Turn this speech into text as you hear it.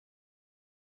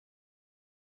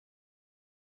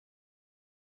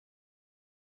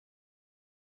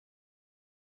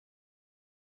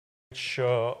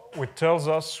which tells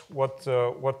us what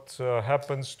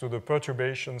happens to the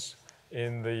perturbations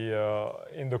in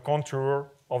the contour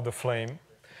of the flame.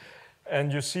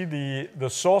 And you see the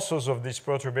sources of these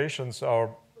perturbations are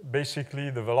basically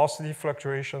the velocity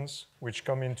fluctuations which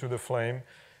come into the flame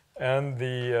and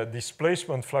the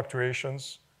displacement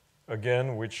fluctuations,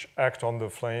 again, which act on the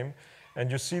flame.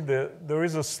 And you see there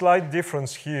is a slight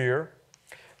difference here,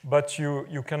 but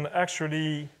you can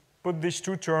actually put these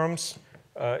two terms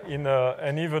in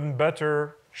an even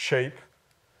better shape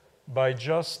by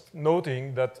just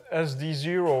noting that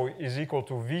SD0 is equal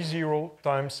to V0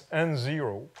 times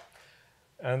N0.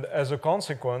 And as a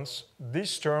consequence,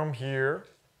 this term here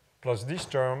plus this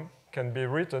term can be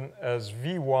written as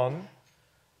V1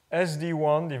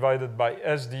 SD1 divided by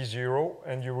SD0,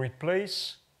 and you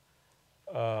replace,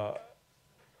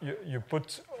 you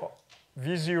put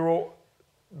V0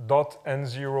 dot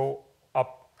N0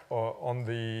 up on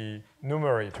the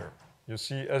numerator. You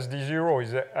see SD0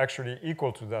 is actually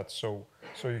equal to that, so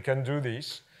you can do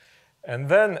this. And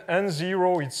then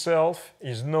N0 itself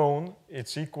is known.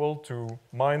 It's equal to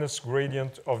minus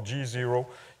gradient of G0.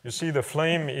 You see the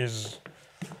flame is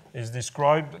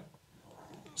described.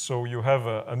 So you have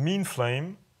a mean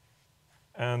flame,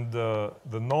 and the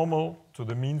normal to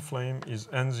the mean flame is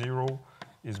N0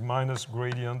 is minus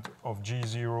gradient of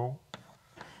G0.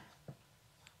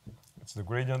 It's the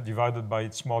gradient divided by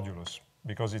its modulus,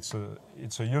 because it's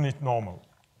a unit normal.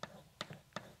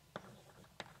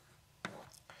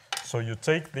 So you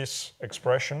take this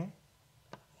expression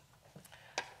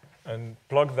and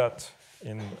plug that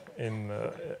in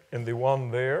the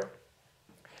one there,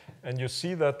 and you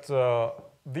see that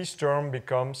this term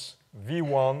becomes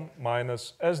V1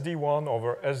 minus SD1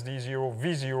 over SD0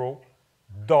 V0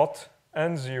 dot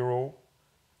N0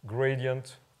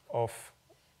 gradient of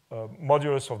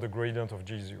modulus of the gradient of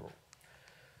G0.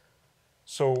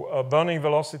 So burning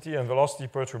velocity and velocity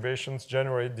perturbations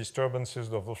generate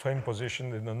disturbances of the flame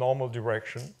position in the normal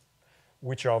direction,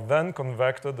 which are then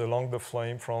convected along the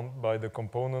flame front by the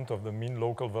component of the mean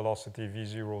local velocity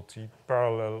V0t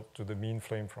parallel to the mean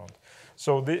flame front.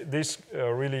 So this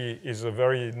really is a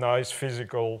very nice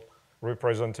physical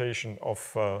representation of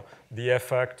the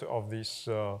effect of these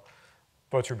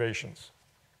perturbations.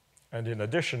 And in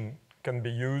addition, can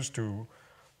be used to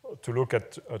look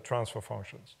at transfer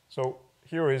functions. So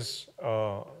here is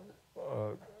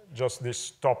just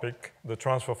this topic, the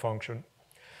transfer function.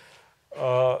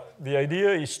 The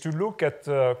idea is to look at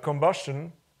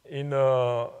combustion in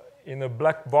a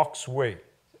black box way,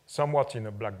 somewhat in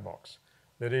a black box.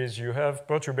 That is, you have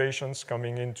perturbations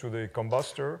coming into the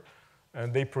combustor,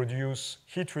 and they produce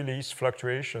heat release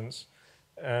fluctuations,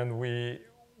 and we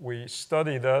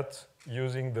study that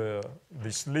using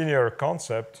this linear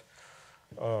concept.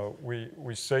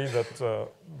 We say that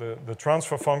the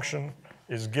transfer function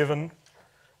is given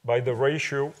by the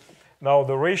ratio. Now,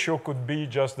 the ratio could be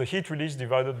just the heat release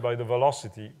divided by the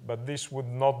velocity, but this would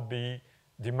not be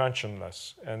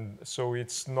dimensionless. And so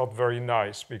it's not very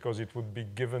nice because it would be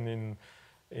given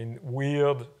in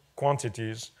weird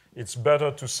quantities. It's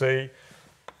better to say,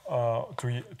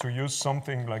 to use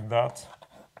something like that,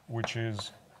 which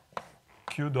is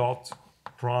Q dot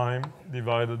prime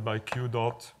divided by Q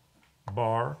dot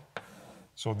bar.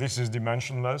 So this is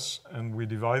dimensionless, and we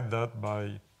divide that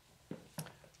by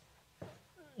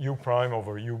U prime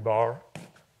over U bar,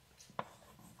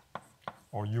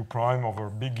 or U prime over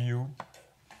big U.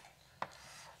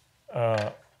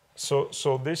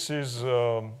 So this is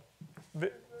some.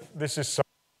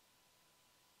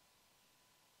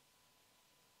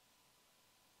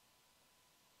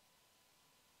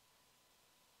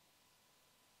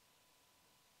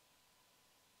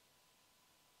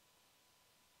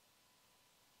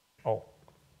 Oh,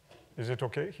 is it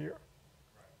okay here?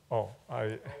 Oh,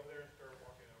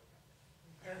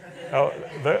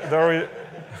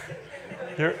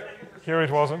 here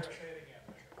it wasn't.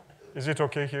 Is it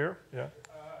okay here? Yeah.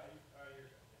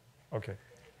 Okay.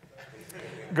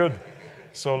 Good.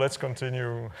 So let's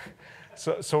continue.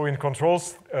 So in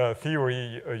controls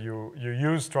theory, you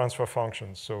use transfer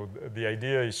functions. So the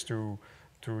idea is to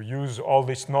use all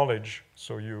this knowledge.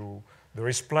 So there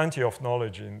is plenty of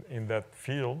knowledge in that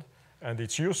field, and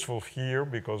it's useful here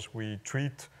because we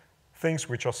treat things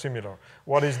which are similar.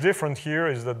 What is different here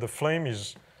is that the flame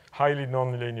is highly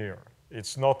nonlinear.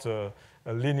 It's not a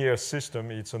linear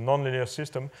system, it's a nonlinear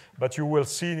system, but you will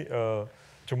see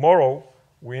tomorrow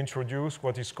we introduce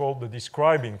what is called the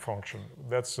describing function.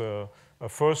 That's a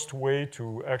first way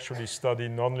to actually study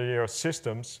nonlinear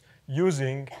systems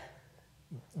using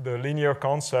the linear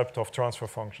concept of transfer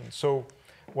functions. So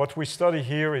what we study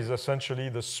here is essentially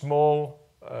the small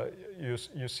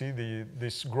you see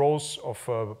this growth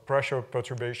of pressure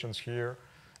perturbations here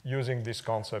using this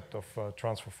concept of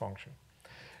transfer function.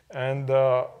 And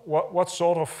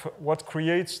what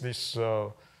creates this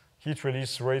heat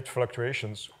release rate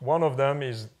fluctuations? One of them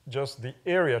is just the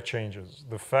area changes.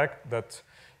 The fact that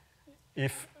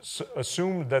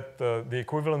assume that the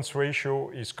equivalence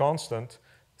ratio is constant,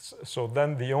 so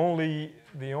then the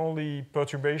only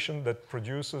perturbation that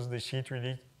produces this heat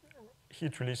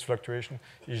release fluctuation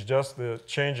is just the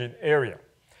change in area.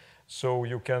 So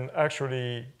you can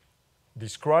actually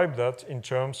describe that in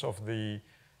terms of the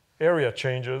area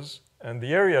changes, and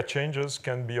the area changes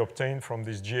can be obtained from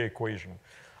this G equation.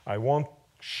 I won't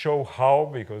show how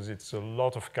because it's a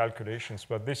lot of calculations,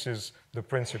 but this is the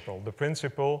principle. The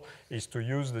principle is to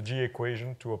use the G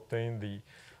equation to obtain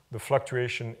the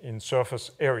fluctuation in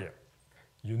surface area.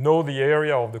 You know the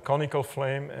area of the conical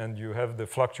flame, and you have the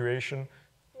fluctuation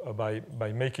by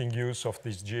making use of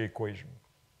this G equation.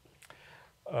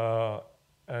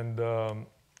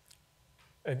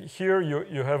 And here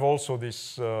you have also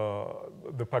this,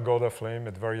 the pagoda flame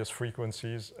at various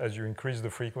frequencies. As you increase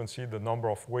the frequency, the number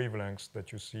of wavelengths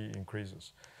that you see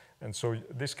increases. And so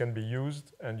this can be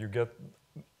used, and you get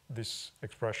this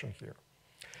expression here.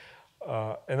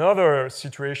 Another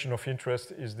situation of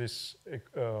interest is this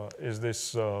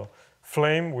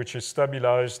flame, which is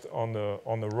stabilized on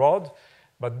the rod.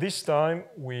 But this time,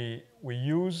 we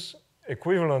use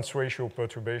equivalence ratio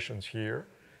perturbations here.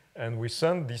 And we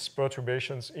send these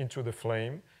perturbations into the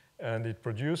flame, and it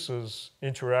produces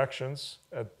interactions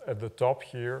at the top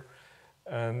here,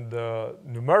 and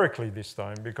numerically this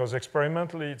time, because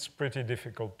experimentally it's pretty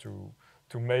difficult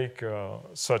to make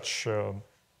such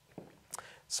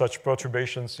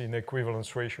perturbations in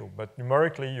equivalence ratio. But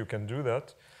numerically you can do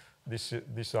that.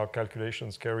 These are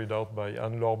calculations carried out by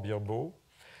Anne-Laure Birbeau.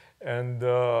 And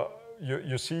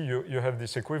you see you have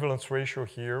this equivalence ratio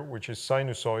here, which is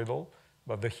sinusoidal.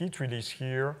 But the heat release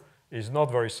here is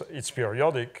not it's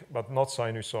periodic, but not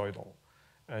sinusoidal.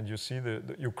 And you see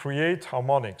you create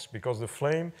harmonics because the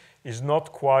flame is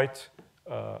not quite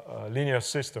a linear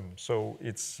system. So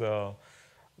it's,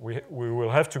 we will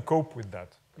have to cope with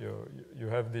that. You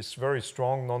have this very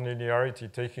strong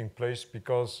nonlinearity taking place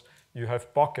because you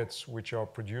have pockets which are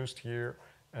produced here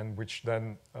and which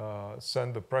then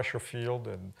send the pressure field,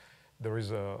 and there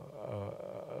is a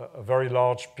very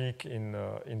large peak in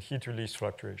heat release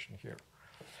fluctuation here.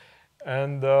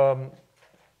 And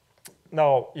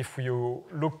now, if you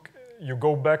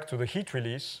go back to the heat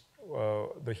release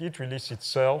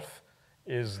itself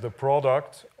is the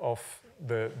product of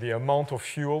the amount of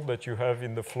fuel that you have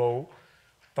in the flow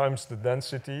times the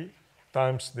density,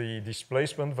 times the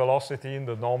displacement velocity in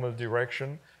the normal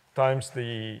direction, times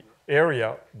the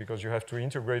area, because you have to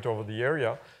integrate over the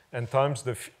area, and times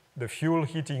the fuel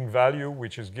heating value,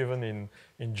 which is given in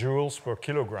joules per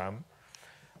kilogram.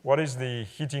 What is the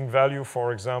heating value,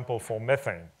 for example, for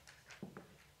methane?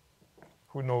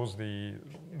 Who knows the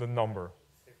number?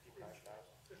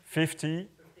 50?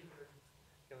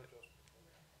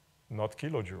 Not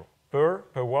kilojoule. Per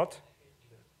what?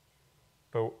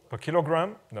 Per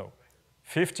kilogram? No.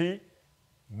 50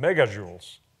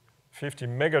 megajoules. 50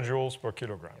 megajoules per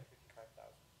kilogram.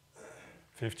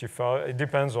 55, it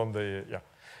depends on the, yeah.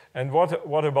 And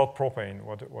what about propane?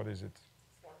 What is it?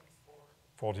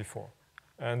 44.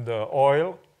 And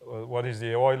oil, what is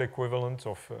the oil equivalent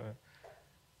of?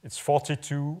 It's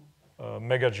 42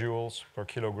 megajoules per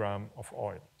kilogram of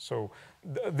oil. So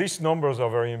these numbers are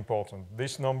very important.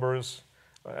 These numbers,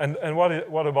 and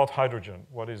what about hydrogen?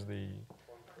 What is the?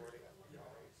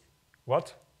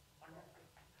 What?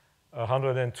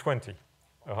 120.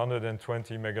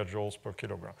 120 megajoules per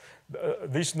kilogram.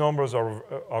 These numbers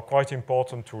are quite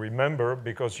important to remember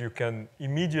because you can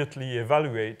immediately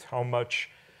evaluate how much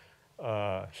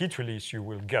heat release you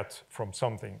will get from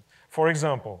something. For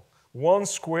example, 1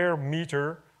 square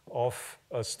meter of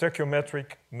a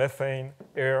stoichiometric methane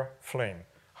air flame.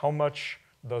 How much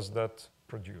does that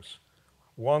produce?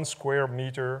 1 square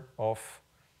meter of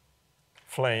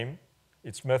flame,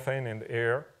 it's methane and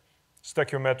air,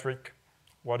 stoichiometric.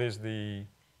 What is the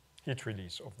heat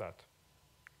release of that?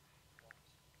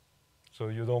 So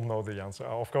you don't know the answer.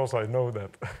 Of course, I know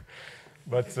that,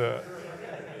 but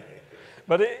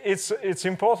it's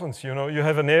important. You know, you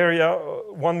have an area,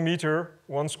 1 meter,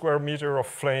 1 square meter of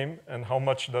flame, and how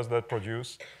much does that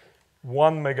produce?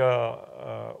 1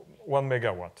 megawatt.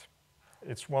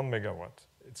 It's 1 megawatt.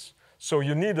 So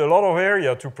you need a lot of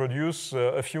area to produce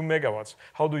a few megawatts.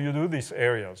 How do you do these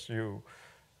areas?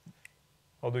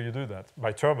 How do you do that?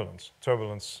 By turbulence.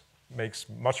 Turbulence makes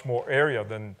much more area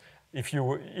than if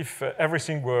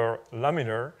everything were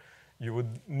laminar, you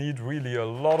would need really a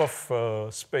lot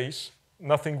of space.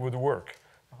 Nothing would work.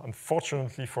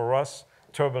 Unfortunately for us,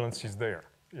 turbulence is there.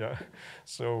 Yeah.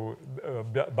 So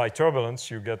by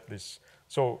turbulence, you get this.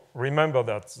 So remember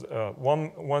that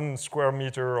one square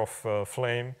meter of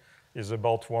flame is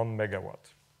about 1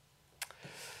 megawatt.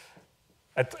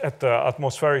 At the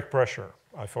atmospheric pressure,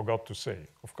 I forgot to say.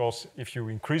 Of course, if you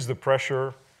increase the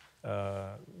pressure,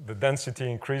 the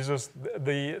density increases.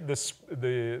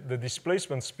 The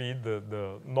displacement speed,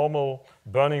 the normal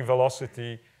burning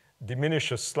velocity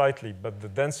diminishes slightly, but the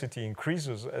density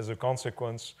increases as a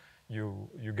consequence.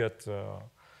 You get,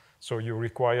 so you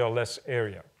require less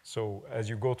area. So as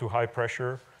you go to high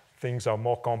pressure, things are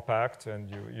more compact and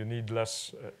you need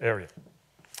less area.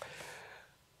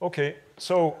 Okay,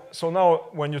 so now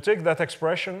when you take that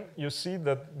expression, you see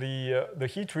that the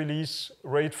heat release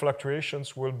rate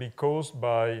fluctuations will be caused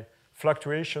by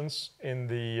fluctuations in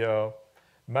the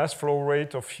mass flow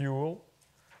rate of fuel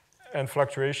and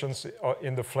fluctuations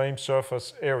in the flame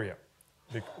surface area.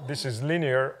 This is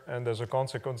linear, and as a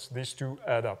consequence, these two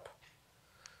add up.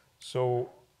 So,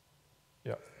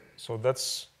 yeah, so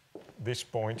that's this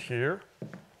point here.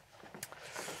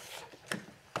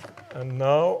 And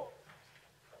now,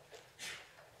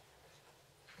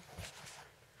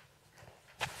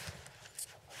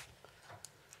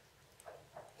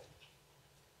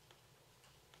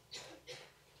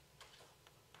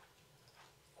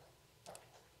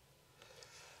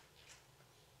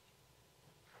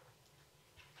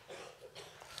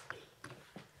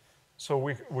 so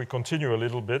we continue a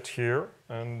little bit here,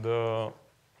 and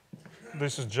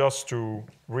this is just to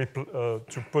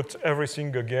put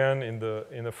everything again in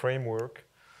the framework.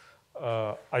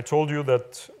 I told you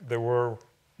that there were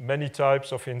many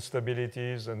types of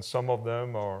instabilities, and some of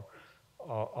them are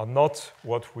not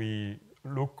what we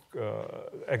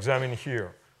examine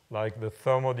here, like the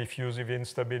thermodiffusive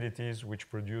instabilities, which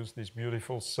produce these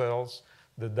beautiful cells,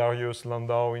 the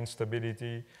Darius-Landau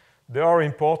instability. They are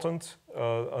important.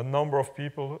 A number of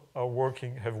people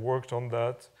have worked on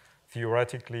that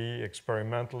theoretically,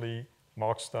 experimentally.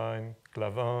 Markstein,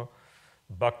 Clavin,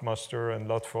 Buckmaster, and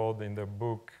Ludford in their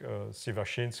book,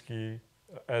 CEFRC-CI,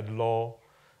 Ed Law,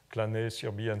 Clanet,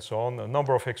 Sirby, and so on. A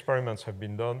number of experiments have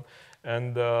been done.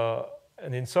 And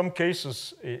in some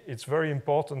cases, it's very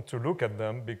important to look at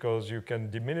them because you can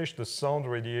diminish the sound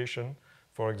radiation.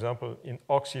 For example, in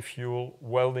oxy-fuel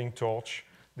welding torch,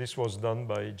 this was done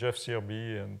by Jeff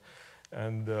Sirby,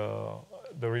 and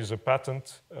there is a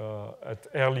patent at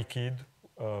Air Liquide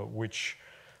which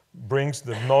brings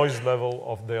the noise level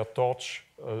of their torch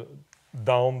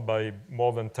down by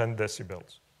more than 10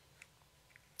 decibels.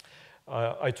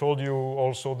 I told you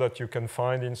also that you can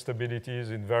find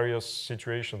instabilities in various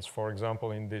situations. For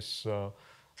example, in this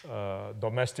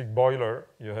domestic boiler,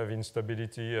 you have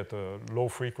instability at a low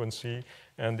frequency,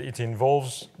 and it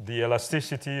involves the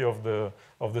elasticity of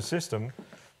the system.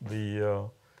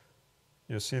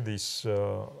 You see this,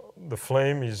 the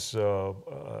flame is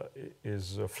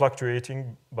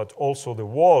fluctuating, but also the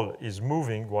wall is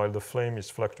moving while the flame is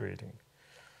fluctuating.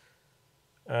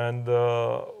 And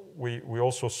we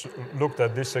also looked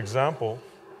at this example.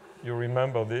 You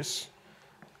remember this.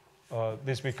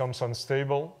 This becomes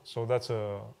unstable, so that's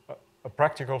a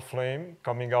practical flame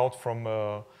coming out from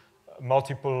a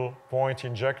multiple point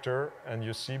injector, and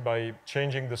you see by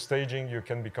changing the staging you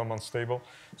can become unstable.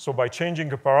 So by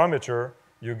changing a parameter,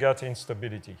 you get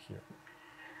instability here.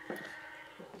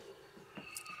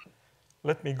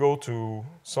 Let me go to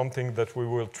something that we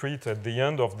will treat at the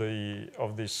end of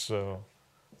this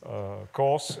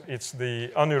course. It's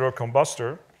the annular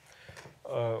combustor.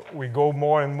 We go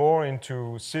more and more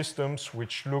into systems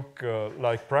which look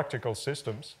like practical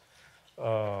systems,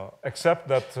 except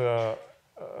that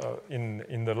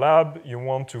in the lab, you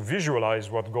want to visualize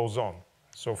what goes on.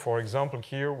 So for example,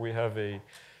 here we have a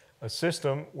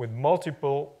system with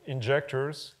multiple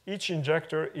injectors. Each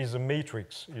injector is a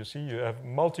matrix. You see, you have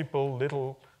multiple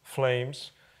little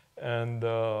flames, and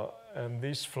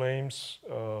these flames,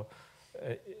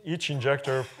 each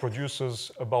injector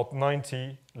produces about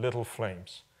 90 little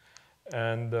flames.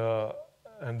 And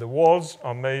the walls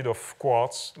are made of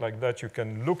quartz, like that you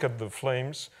can look at the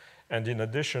flames. And in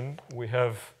addition, we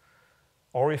have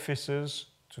orifices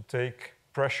to take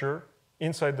pressure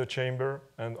inside the chamber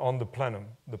and on the plenum.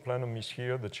 The plenum is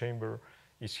here, the chamber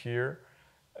is here,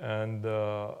 and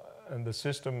the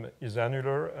system is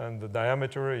annular, and the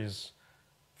diameter is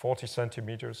 40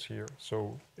 centimeters here.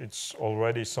 So it's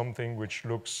already something which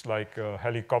looks like a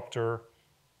helicopter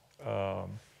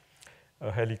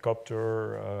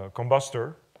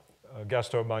combustor, a gas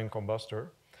turbine combustor.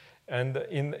 And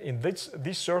in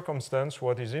this circumstance,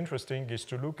 what is interesting is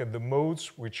to look at the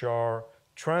modes which are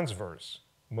transverse,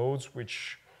 modes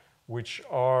which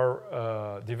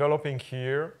are developing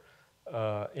here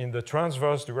in the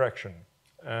transverse direction.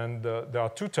 And there are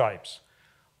two types.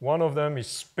 One of them is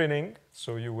spinning,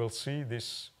 so you will see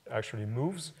this actually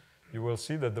moves. You will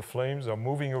see that the flames are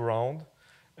moving around.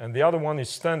 And the other one is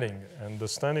standing, and the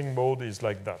standing mode is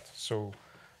like that. So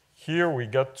here we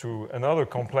get to another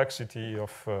complexity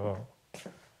of,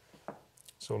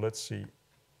 so let's see.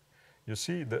 You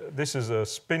see, this is a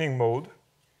spinning mode.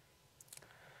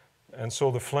 And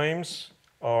so the flames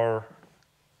are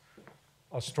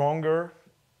stronger.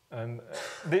 And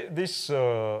this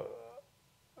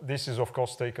is, of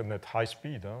course, taken at high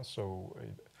speed.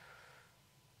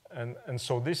 And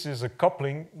so this is a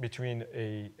coupling between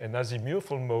an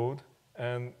azimuthal mode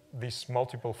and these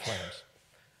multiple flames.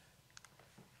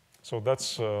 So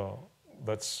that's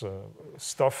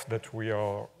stuff that we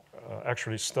are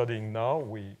actually studying now.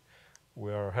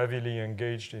 We are heavily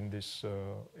engaged in this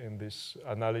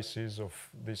analysis of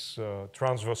this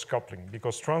transverse coupling,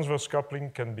 because transverse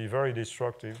coupling can be very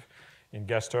destructive in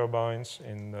gas turbines.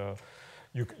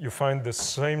 You find the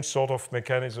same sort of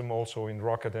mechanism also in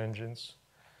rocket engines.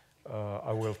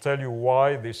 I will tell you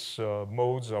why these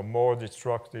modes are more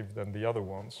destructive than the other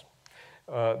ones.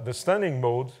 The standing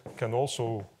mode can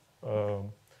also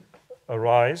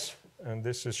arise, and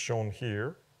this is shown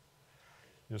here.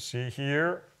 You see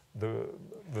here,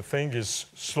 the thing is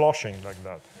sloshing like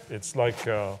that. It's like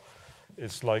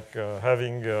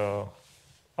having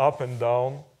up and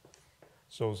down.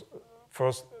 So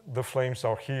first the flames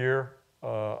are here,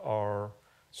 are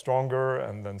stronger,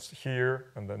 and then here,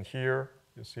 and then here.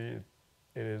 You see,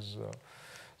 it is.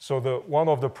 So one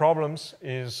of the problems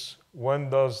is, when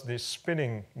does this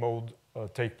spinning mode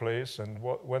take place, and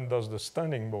when does the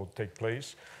standing mode take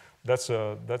place? That's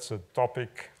a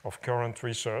topic of current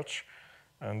research,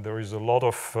 and there is a lot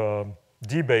of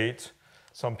debate.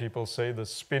 Some people say the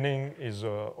spinning is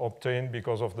obtained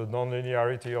because of the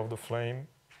nonlinearity of the flame.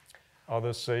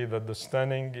 Others say that the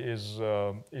standing is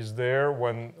there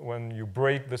when you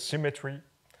break the symmetry.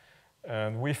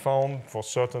 And we found, for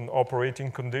certain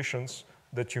operating conditions,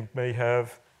 that you may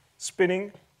have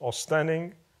spinning or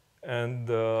standing, and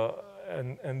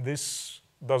this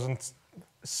doesn't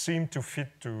seem to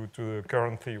fit to the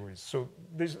current theories. So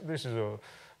this is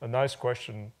a nice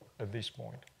question at this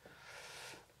point.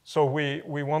 So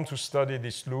we want to study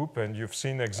this loop, and you've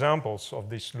seen examples of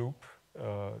this loop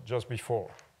just before.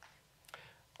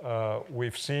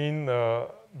 We've seen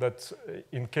that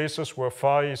in cases where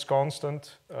phi is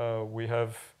constant, we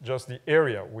have just the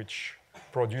area which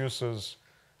produces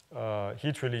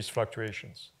heat release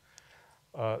fluctuations.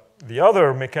 The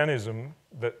other mechanism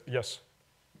that, yes?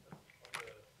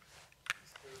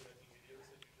 Experimental videos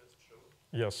that you just showed.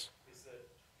 Yes. Is that,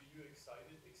 do you excite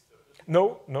it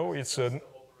externally? No, it's the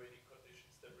operating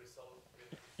conditions that result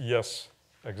in. Yes,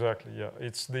 exactly. Yeah,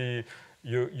 it's the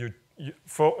you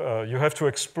have to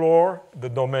explore the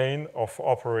domain of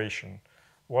operation.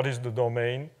 What is the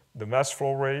domain? The mass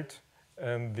flow rate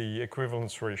and the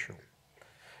equivalence ratio.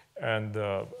 And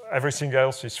everything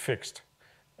else is fixed.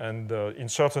 And in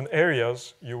certain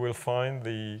areas, you will find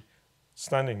the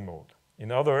standing mode.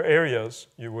 In other areas,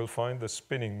 you will find the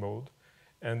spinning mode.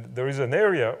 And there is an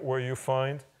area where you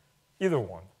find either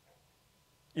one,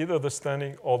 either the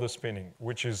standing or the spinning,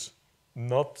 which is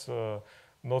not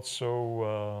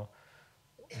so.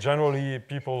 Generally,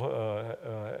 people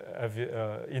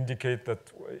indicate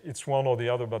that it's one or the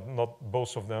other, but not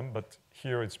both of them. But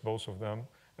here it's both of them.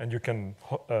 And you can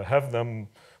have them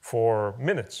for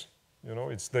minutes. You know,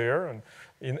 it's there. And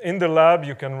in the lab,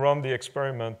 you can run the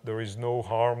experiment. There is no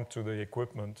harm to the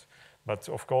equipment. But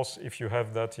of course, if you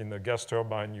have that in a gas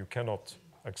turbine, you cannot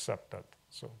accept that.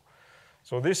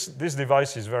 So this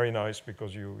device is very nice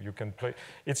because you can play.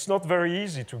 It's not very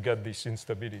easy to get these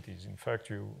instabilities. In fact,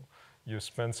 you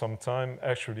spend some time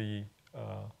actually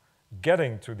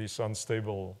getting to these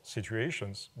unstable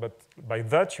situations. But by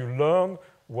that, you learn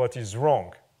what is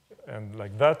wrong. And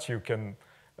like that, you can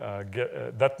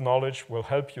that knowledge will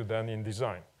help you then in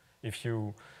design. At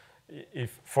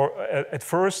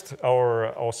first,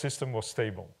 our system was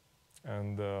stable.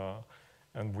 And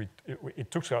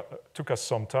it took us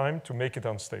some time to make it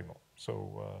unstable.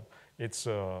 So it's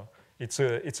a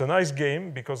nice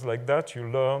game, because like that you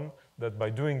learn that by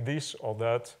doing this or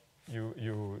that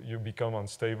you become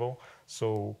unstable.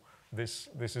 So this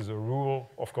is a rule.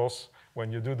 Of course,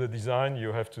 when you do the design,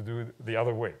 you have to do the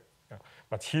other way. Yeah.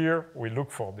 But here we look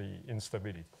for the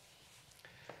instability.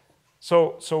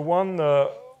 So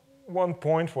one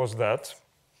point was that.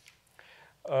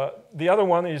 The other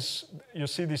one is, you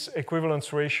see this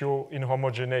equivalence ratio in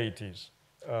homogeneities.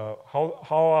 How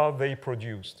are they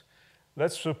produced?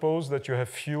 Let's suppose that you have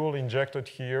fuel injected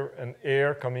here and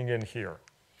air coming in here.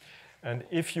 And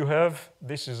if you have,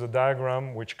 this is a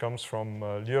diagram which comes from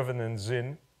Leuven and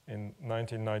Zinn in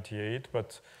 1998,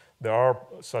 but there are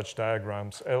such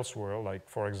diagrams elsewhere, like,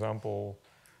 for example,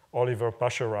 Oliver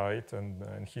Paschereit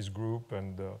and his group,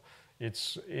 and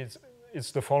it's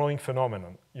the following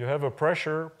phenomenon. You have a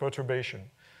pressure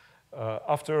perturbation.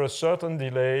 After a certain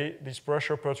delay, this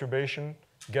pressure perturbation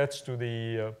gets to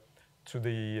the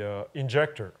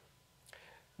injector.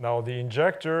 Now, the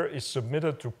injector is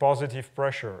submitted to positive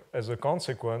pressure. As a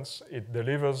consequence, it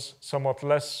delivers somewhat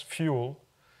less fuel,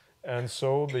 and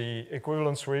so the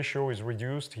equivalence ratio is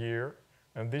reduced here,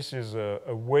 and this is a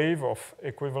wave of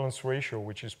equivalence ratio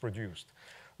which is produced.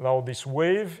 Now, this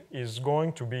wave is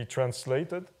going to be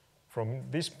translated from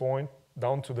this point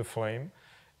down to the flame,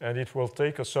 and it will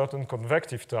take a certain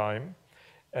convective time,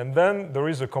 and then there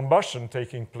is a combustion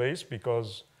taking place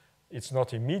because it's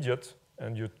not immediate,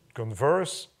 and you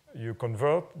convert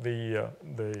the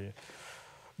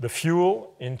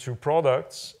fuel into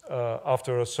products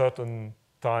after a certain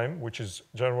time, which is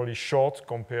generally short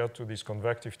compared to this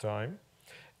convective time.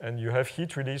 And you have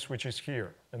heat release, which is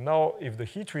here. And now, if the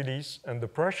heat release and the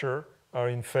pressure are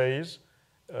in phase,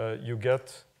 you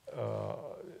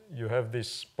have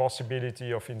this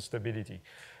possibility of instability.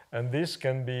 And this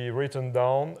can be written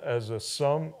down as a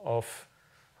sum of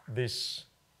this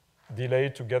delay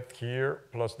to get here,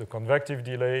 plus the convective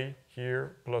delay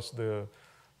here, plus the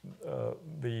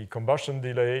combustion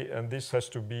delay, and this has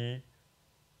to be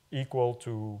equal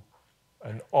to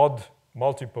an odd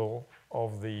multiple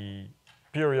of the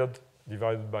period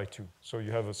divided by 2. So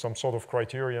you have some sort of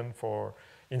criterion for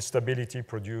instability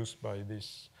produced by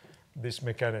this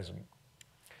mechanism.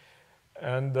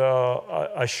 And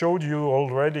I showed you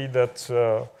already that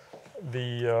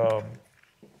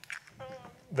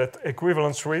that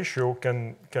equivalence ratio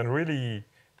can really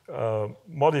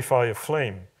modify a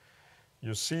flame.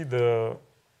 You see the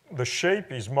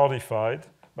shape is modified,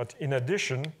 but in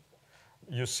addition,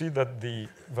 you see that the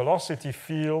velocity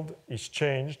field is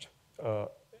changed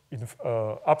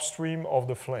upstream of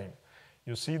the flame.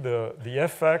 You see the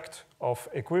effect of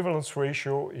equivalence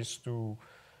ratio is to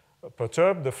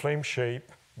perturb the flame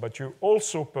shape, but you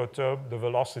also perturb the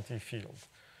velocity field.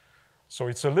 So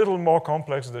it's a little more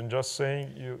complex than just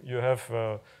saying you have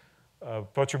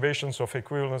perturbations of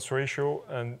equivalence ratio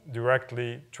and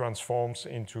directly transforms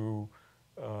into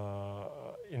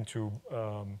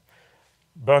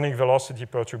burning velocity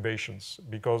perturbations,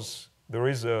 because there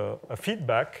is a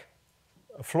feedback,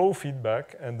 a flow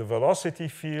feedback, and the velocity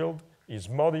field is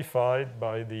modified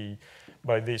by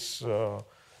this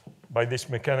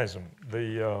mechanism.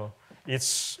 It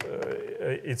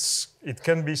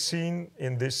can be seen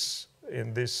in this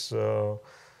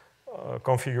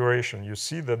configuration. You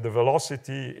see that the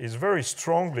velocity is very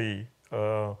strongly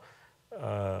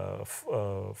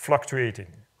fluctuating.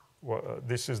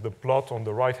 This is the plot on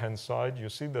the right-hand side. You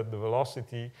see that the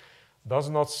velocity does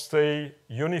not stay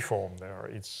uniform there.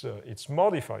 It's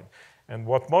modified. And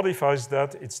what modifies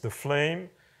that, it's the flame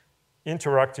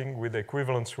interacting with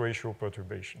equivalence ratio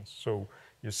perturbations. So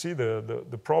you see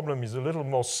the problem is a little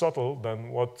more subtle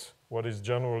than what is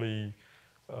generally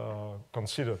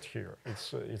considered here.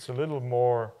 It's a little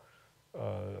more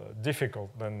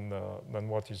difficult than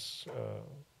what is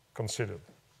considered.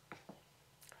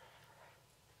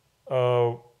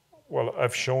 Well,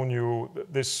 I've shown you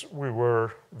this.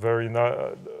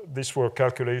 These were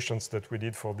calculations that we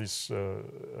did for this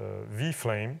V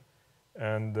flame,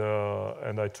 and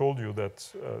I told you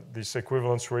that these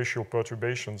equivalence ratio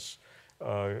perturbations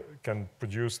can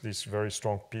produce these very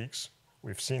strong peaks.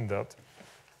 We've seen that.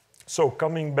 So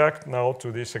coming back now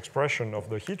to this expression of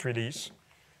the heat release,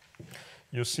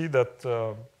 you see that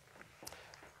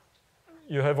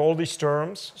you have all these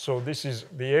terms. So this is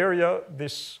the area.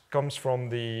 This comes from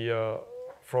the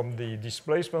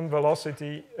displacement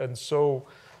velocity, and so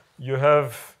you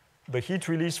have the heat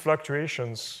release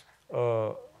fluctuations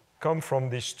come from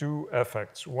these two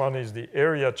effects. One is the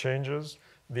area changes.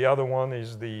 The other one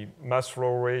is the mass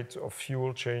flow rate of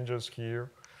fuel changes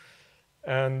here,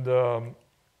 and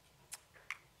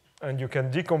you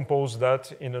can decompose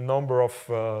that in a number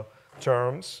of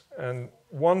terms. And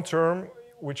one term,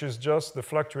 which is just the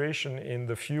fluctuation in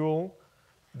the fuel,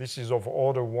 this is of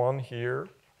order 1 here.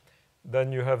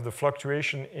 Then you have the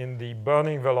fluctuation in the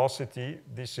burning velocity.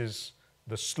 This is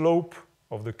the slope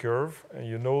of the curve, and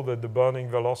you know that the burning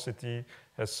velocity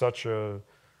has such a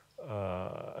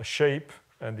shape,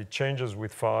 and it changes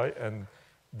with phi, and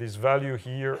this value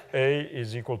here, A,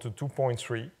 is equal to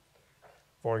 2.3,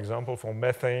 for example, for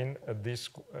methane at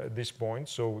this point.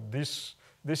 So this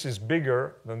is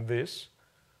bigger than this.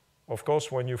 Of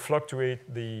course, when you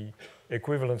fluctuate the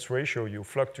equivalence ratio, you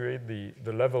fluctuate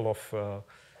the level of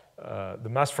the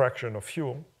mass fraction of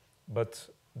fuel. But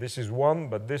this is 1,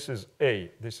 but this is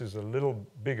A. This is a little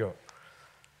bigger.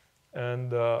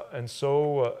 And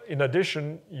so, in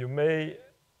addition,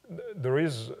 there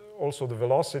is also the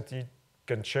velocity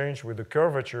can change with the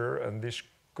curvature, and this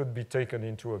could be taken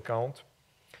into account.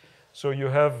 So you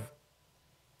have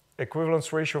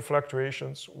equivalence ratio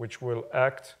fluctuations, which will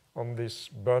act on this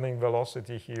burning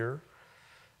velocity here.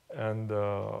 And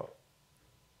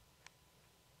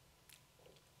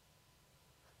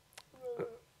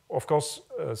of course,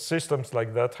 systems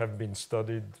like that have been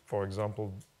studied. For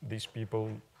example, these people,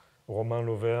 Romain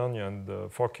Lauvergne and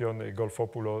Fokion and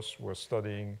Golfopoulos, were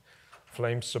studying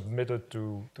flames submitted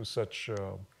to such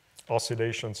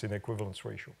oscillations in equivalence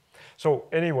ratio. So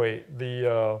anyway,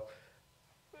 the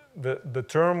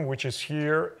term which is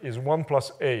here is 1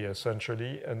 plus A,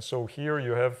 essentially. And so here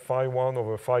you have phi 1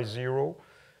 over phi 0.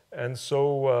 And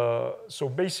so, so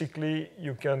basically,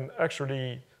 you can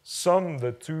actually sum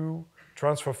the two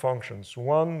transfer functions,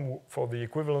 one for the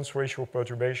equivalence ratio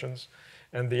perturbations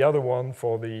and the other one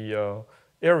for the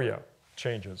area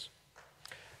changes.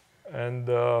 And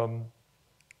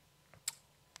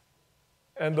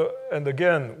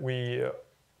again,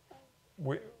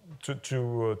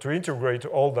 to integrate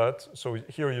all that, so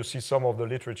here you see some of the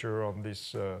literature on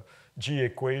this G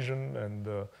equation and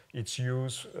its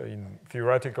use in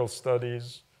theoretical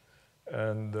studies,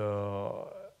 and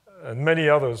many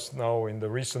others now in the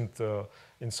recent,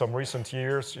 in some recent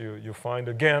years, you find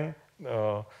again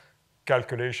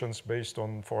calculations based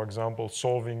on, for example,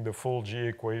 solving the full G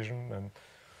equation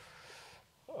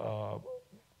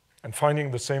and finding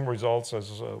the same results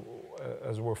as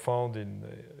were found in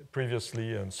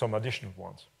previously and some additional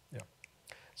ones. Yeah.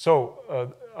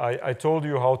 So I told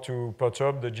you how to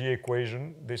perturb the G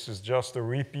equation. This is just a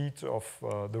repeat of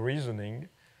the reasoning.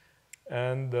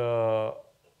 And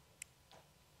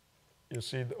you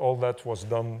see all that was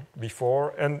done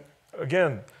before. And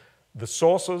again, the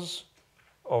sources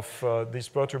of these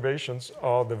perturbations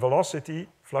are the velocity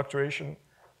fluctuation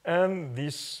and the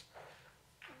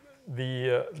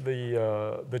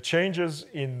changes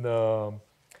in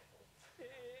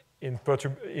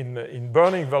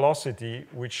burning velocity,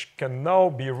 which can now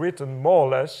be written more or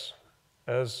less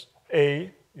as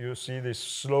A. You see this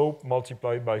slope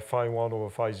multiplied by phi 1 over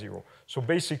phi 0. So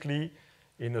basically,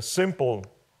 in a simple,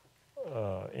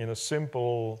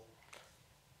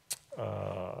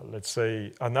 let's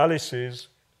say, analysis,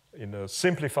 in a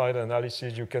simplified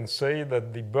analysis, you can say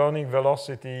that the burning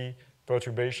velocity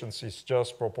perturbations is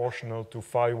just proportional to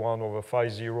phi 1 over phi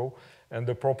 0, and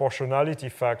the proportionality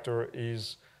factor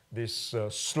is this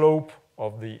slope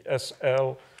of the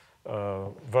SL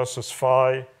versus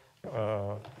phi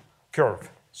curve.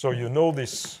 So you know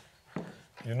this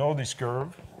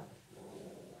curve.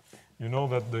 You know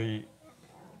that the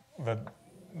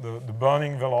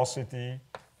burning velocity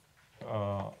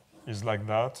is like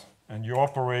that, and you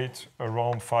operate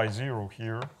around phi 0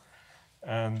 here,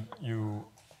 and you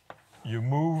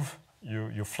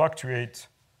fluctuate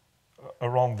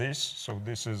around this. So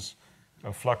this is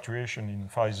a fluctuation in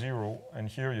phi 0, and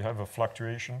here you have a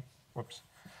fluctuation. Whoops,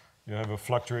 you have a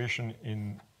fluctuation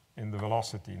in the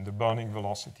velocity, in the burning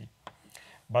velocity.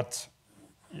 But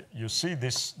you see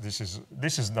this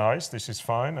is nice, this is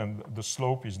fine, and the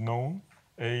slope is known.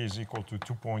 A is equal to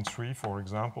 2.3, for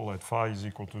example, at phi is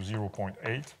equal to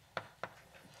 0.8.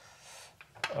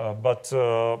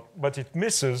 But it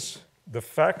misses the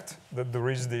fact that there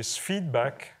is this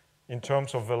feedback in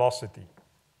terms of velocity.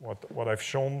 What I've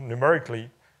shown numerically,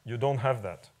 you don't have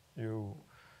that. You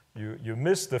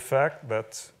miss the fact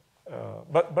that,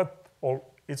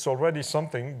 it's already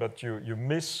something, but you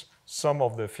miss some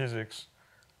of the physics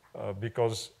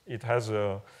because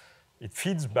it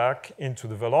feeds back into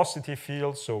the velocity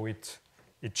field, so it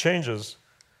changes.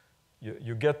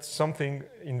 You get something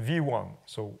in V1.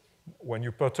 So when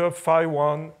you perturb phi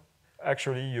 1,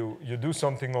 actually you do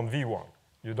something on V1.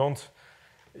 You don't.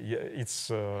 It's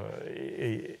the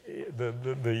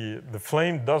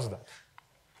flame does that.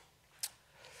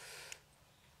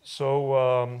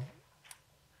 So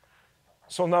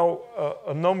so now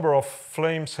a number of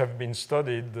flames have been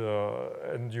studied,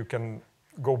 and you can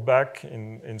go back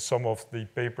in some of the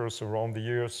papers around the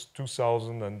years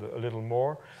 2000 and a little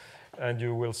more, and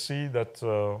you will see that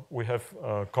we have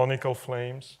conical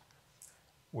flames,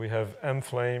 we have M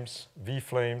flames, V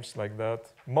flames, like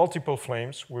that, multiple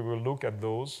flames. We will look at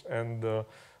those, and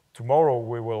tomorrow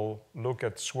we will look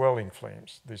at swirling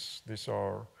flames. These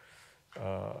are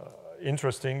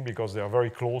interesting because they are very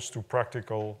close to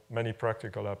many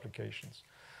practical applications.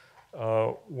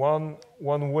 One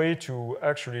way to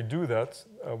actually do that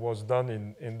was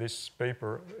done in this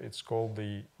paper. It's called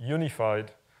the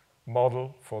unified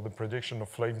model for the prediction of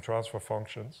flame transfer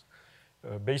functions.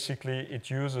 Basically, it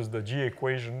uses the G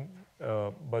equation,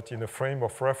 but in a frame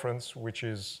of reference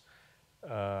which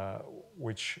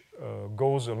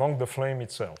goes along the flame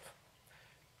itself.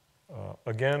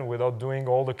 Again, without doing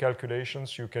all the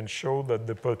calculations, you can show that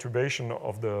the perturbation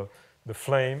of the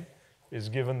flame is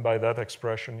given by that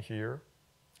expression here.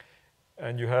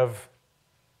 And you have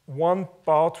one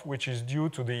part which is due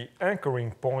to the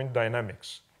anchoring point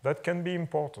dynamics. That can be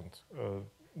important.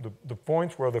 The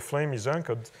point where the flame is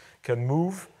anchored can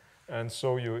move, and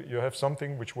so you have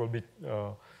something which will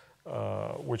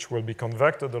be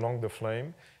convected along the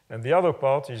flame. And the other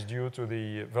part is due to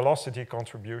the velocity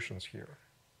contributions here.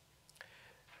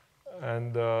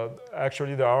 And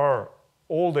actually, there are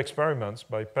old experiments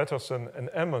by Peterson and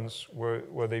Emmons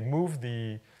where they moved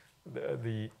the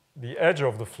edge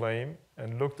of the flame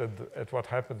and looked at what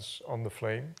happens on the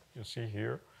flame. You see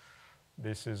here,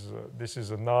 this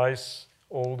is a nice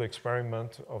old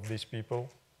experiment of these people.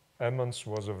 Emmons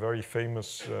was a very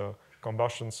famous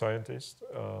combustion scientist.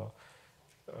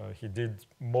 He did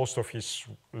most of his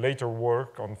later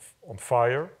work on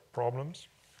fire problems.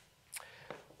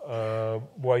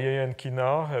 Boyer and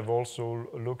Kinard have also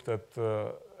looked at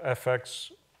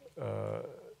effects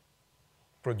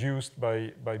produced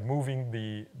by moving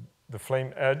the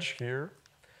flame edge here.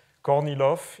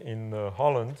 Kornilov in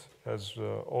Holland has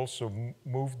also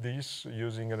moved these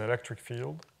using an electric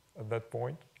field at that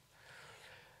point.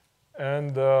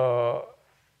 And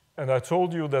I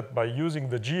told you that by using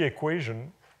the G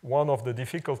equation, one of the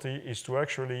difficulty is to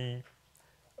actually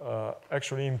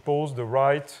impose the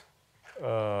right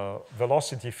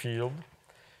velocity field.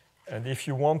 And if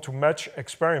you want to match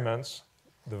experiments,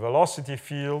 the velocity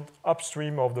field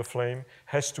upstream of the flame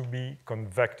has to be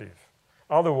convective.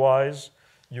 Otherwise,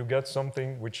 you get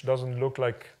something which doesn't look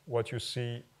like what you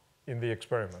see in the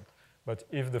experiment. But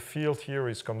if the field here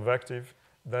is convective,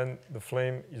 then the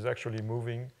flame is actually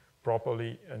moving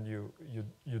properly, and you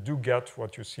do get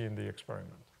what you see in the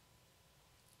experiment.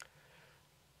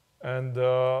 And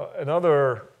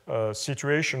another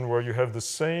situation where you have the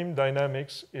same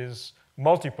dynamics is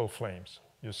multiple flames.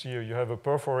 You see you have a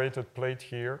perforated plate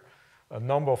here, a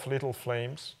number of little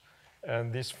flames,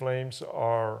 and these flames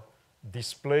are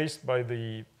displaced by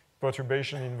the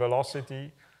perturbation in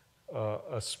velocity.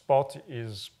 A spot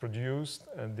is produced,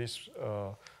 and this,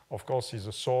 of course, is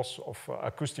a source of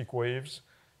acoustic waves,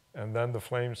 and then the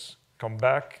flames come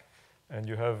back, and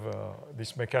you have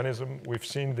this mechanism. We've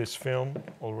seen this film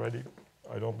already.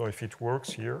 I don't know if it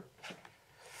works here.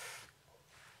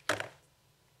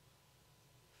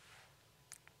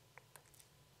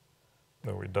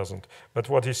 No, it doesn't. But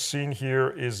what is seen here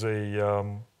is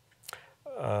the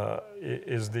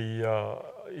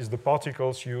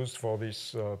particles used for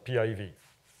this PIV.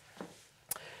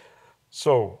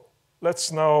 So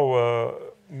let's now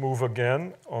move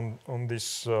again on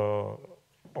this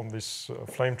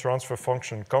flame transfer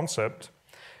function concept.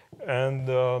 And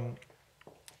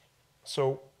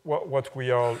so what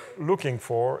we are looking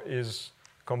for is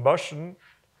combustion.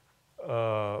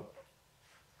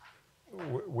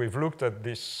 We've looked at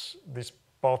this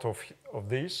part of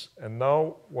this, and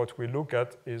now what we look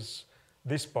at is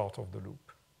this part of the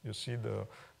loop. You see the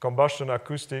combustion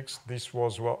acoustics. This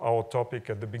was our topic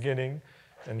at the beginning,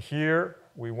 and here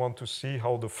we want to see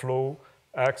how the flow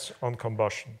acts on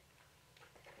combustion.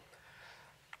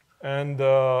 And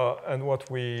what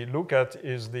we look at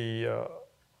is the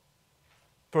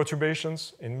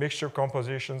perturbations in mixture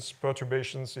compositions,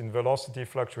 perturbations in velocity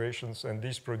fluctuations, and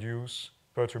these produce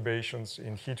perturbations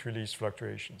in heat release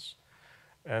fluctuations.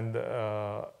 And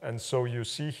so you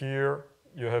see here,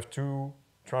 you have two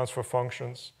transfer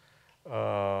functions.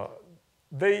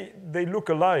 They look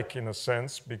alike in a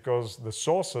sense because the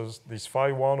sources, this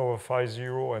phi1 over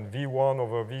phi0 and v1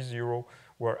 over v0,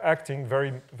 were acting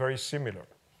very, very similar.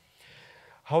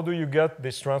 How do you get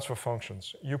these transfer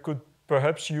functions? You could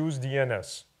perhaps use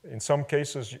DNS. In some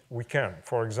cases, we can.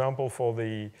 For example, for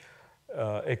the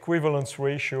equivalence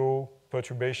ratio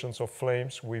perturbations of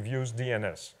flames, we've used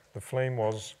DNS. The flame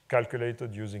was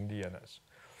calculated using DNS.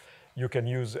 You can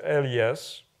use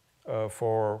LES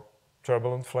for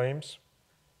turbulent flames,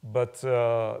 but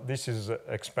this is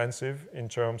expensive in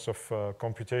terms of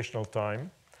computational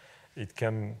time. It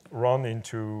can run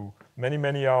into many,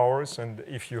 many hours, and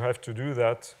if you have to do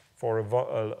that for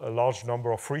a large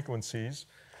number of frequencies,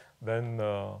 then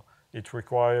it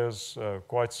requires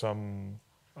quite some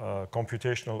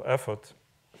computational effort.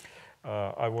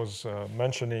 I was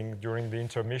mentioning during the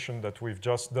intermission that we've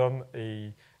just done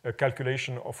a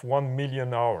calculation of 1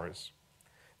 million hours.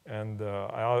 And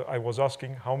I was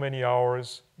asking, how many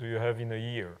hours do you have in a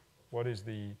year? What is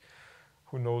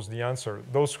who knows the answer?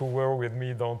 Those who were with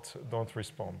me don't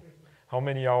respond. How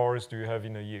many hours do you have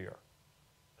in a year?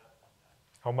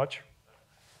 How much?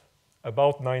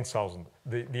 About 9,000.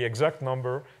 The exact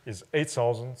number is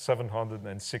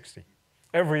 8,760.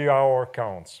 Every hour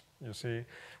counts. You see,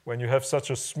 when you have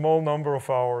such a small number of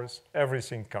hours,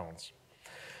 everything counts,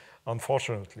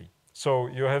 unfortunately. So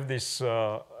you have this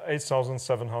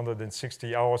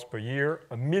 8,760 hours per year.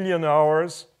 1 million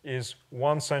hours is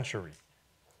 1 century.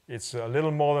 It's a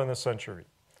little more than a century.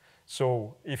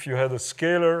 So if you had a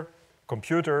scalar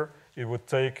computer, it would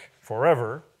take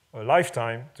forever, a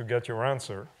lifetime, to get your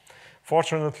answer.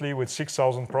 Fortunately, with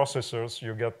 6,000 processors,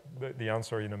 you get the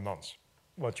answer in a month.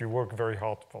 But you work very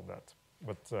hard for that.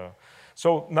 But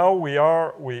so now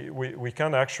we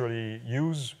can actually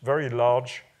use very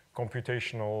large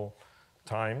computational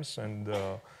times, and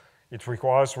it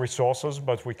requires resources,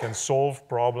 but we can solve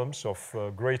problems of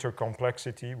greater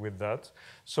complexity with that.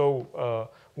 So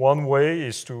one way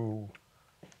is to,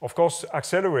 of course,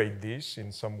 accelerate this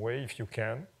in some way if you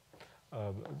can.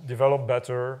 Develop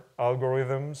better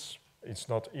algorithms. It's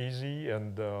not easy,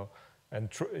 and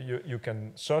you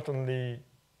can certainly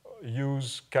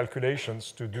use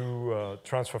calculations to do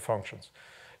transfer functions.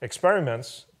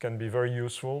 Experiments can be very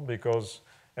useful because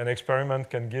an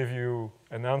experiment can give you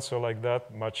an answer like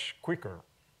that much quicker.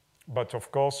 But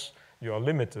of course, you are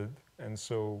limited, and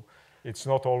so it's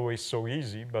not always so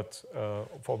easy, but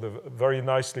for the very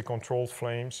nicely controlled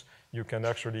flames, you can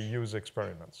actually use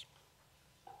experiments.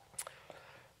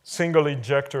 Single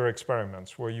injector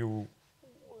experiments, where you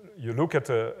look at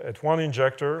one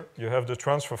injector, you have the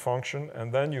transfer function,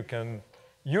 and then you can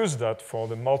use that for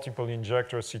the multiple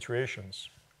injector situations.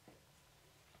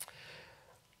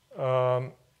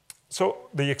 So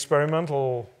the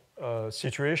experimental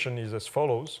situation is as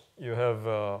follows. You have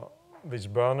this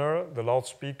burner, the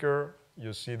loudspeaker.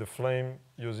 You see the flame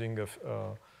using a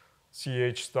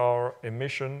CH star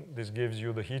emission. This gives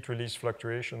you the heat release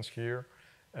fluctuations here.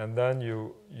 And then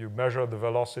you measure the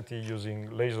velocity using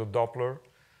laser Doppler.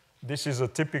 This is a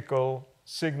typical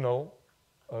signal.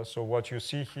 So what you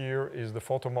see here is the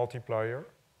photomultiplier.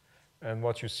 And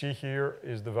what you see here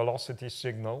is the velocity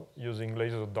signal using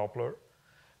laser Doppler.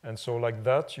 And so like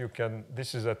that, you can,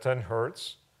 this is at 10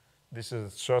 hertz. This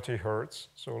is at 30 hertz.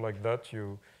 So like that,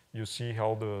 you see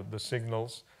how the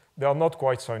signals, they are not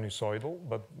quite sinusoidal,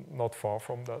 but not far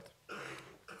from that.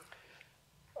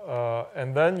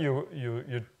 And then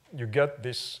you get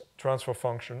this transfer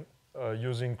function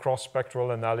using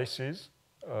cross-spectral analysis.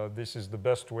 This is the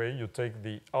best way. You take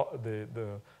the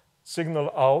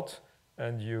signal out,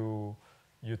 and you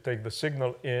take the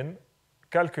signal in,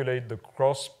 calculate the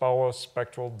cross-power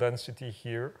spectral density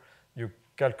here. You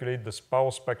calculate the power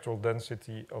spectral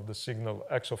density of the signal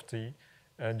x of t,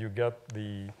 and you get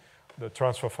the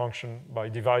transfer function by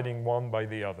dividing one by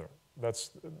the other.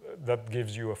 That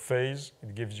gives you a phase,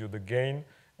 it gives you the gain,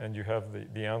 and you have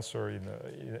the answer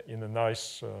in a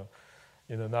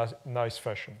nice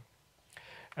fashion.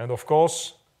 And of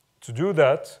course, to do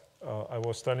that, I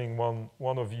was telling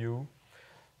one of you,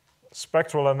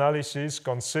 spectral analysis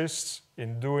consists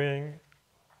in doing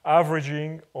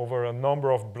averaging over a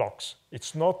number of blocks.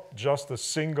 It's not just a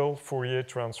single Fourier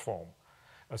transform.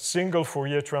 A single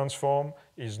Fourier transform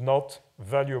is not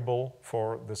valuable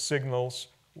for the signals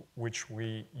which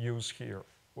we use here,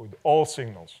 with all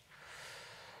signals.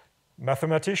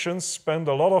 Mathematicians spend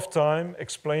a lot of time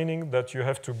explaining that you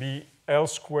have to be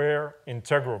L-square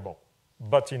integrable.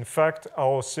 But in fact,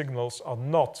 our signals are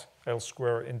not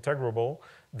L-square integrable.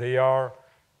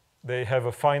 They have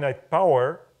a finite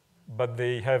power, but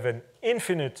they have an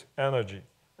infinite energy.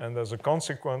 And as a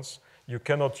consequence, you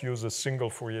cannot use a single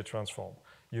Fourier transform.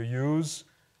 You use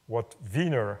what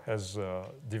Wiener has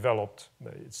developed.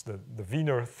 It's the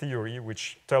Wiener theory,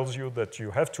 which tells you that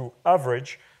you have to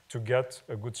average to get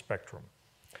a good spectrum.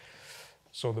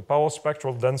 So the power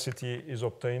spectral density is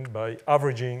obtained by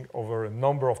averaging over a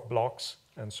number of blocks.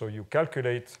 And so you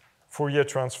calculate Fourier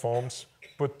transforms,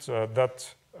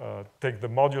 take the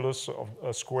modulus of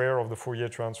a square of the Fourier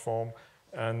transform,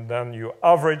 and then you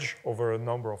average over a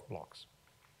number of blocks.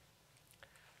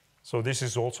 So this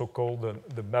is also called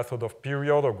the method of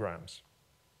periodograms.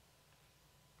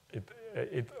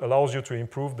 It allows you to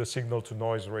improve the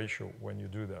signal-to-noise ratio when you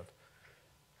do that.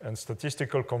 And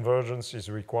statistical convergence is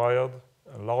required,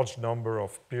 a large number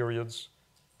of periods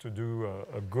to do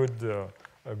a good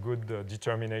a good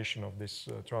determination of this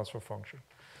transfer function.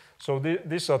 So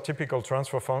these are typical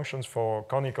transfer functions for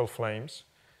conical flames.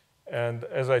 And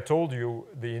as I told you,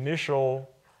 the initial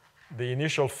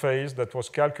phase that was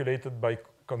calculated by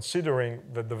considering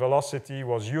that the velocity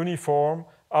was uniform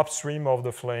upstream of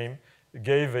the flame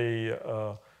gave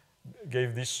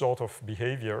this sort of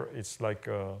behavior. It's like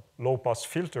a low-pass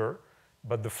filter,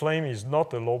 but the flame is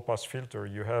not a low-pass filter.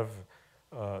 You have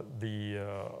the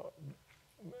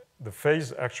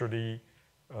phase actually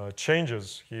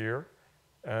changes here,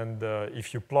 and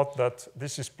if you plot that,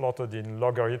 this is plotted in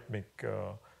logarithmic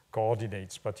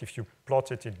coordinates, but if you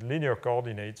plot it in linear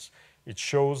coordinates, it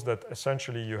shows that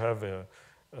essentially you have a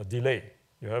delay.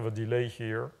 You have a delay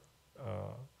here.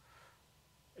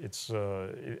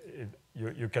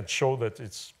 You can show that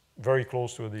it's very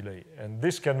close to a delay. And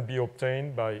this can be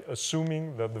obtained by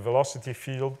assuming that the velocity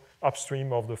field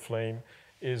upstream of the flame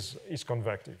is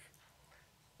convective.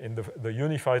 In the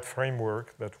unified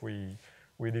framework that we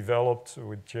developed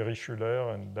with Thierry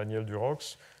Schuller and Daniel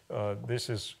Durox, this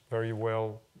is very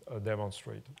well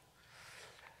demonstrated.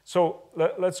 So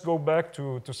let's go back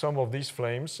to some of these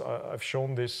flames. I've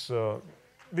shown this.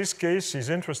 This case is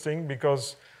interesting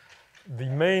because the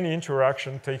main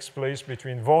interaction takes place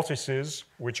between vortices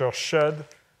which are shed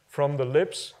from the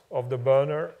lips of the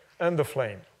burner and the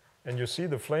flame. And you see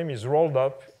the flame is rolled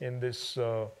up in these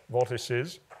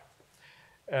vortices.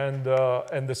 And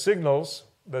the signals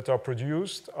that are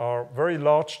produced are very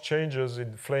large changes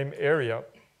in flame area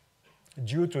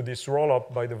due to this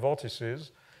roll-up by the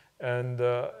vortices.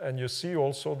 And you see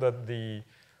also that the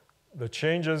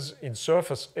changes in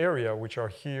surface area, which are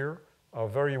here, are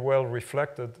very well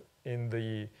reflected in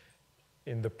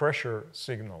the pressure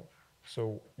signal.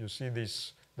 So you see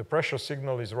this, the pressure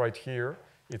signal is right here.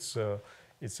 It's a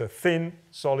thin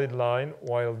solid line,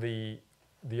 while the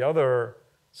other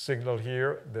signal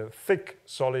here, the thick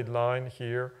solid line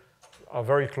here, are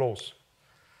very close.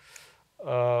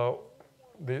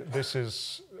 This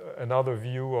is another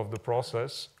view of the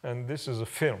process, and this is a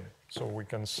film. So we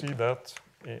can see that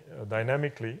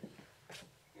dynamically.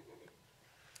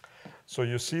 So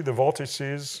you see the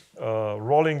vortices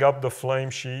rolling up the flame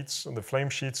sheets, and the flame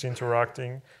sheets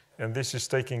interacting, and this is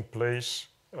taking place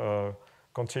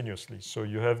continuously. So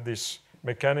you have this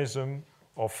mechanism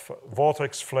of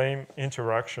vortex-flame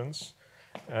interactions,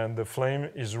 and the flame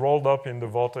is rolled up in the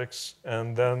vortex,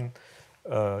 and then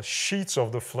sheets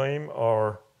of the flame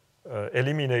are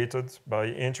eliminated by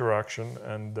interaction.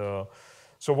 And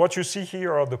so what you see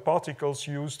here are the particles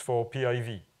used for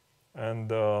PIV.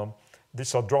 And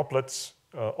these are droplets,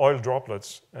 oil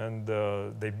droplets, and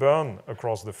they burn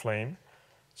across the flame.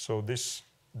 So this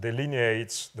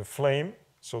delineates the flame.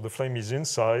 So the flame is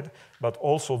inside, but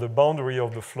also the boundary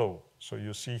of the flow. So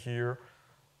you see here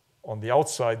on the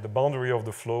outside, the boundary of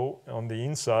the flow. On the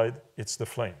inside, it's the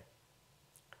flame.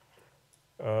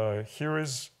 Here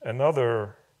is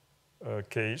another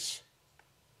case.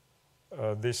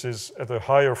 This is at a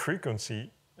higher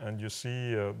frequency, and you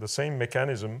see the same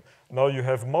mechanism. Now you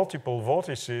have multiple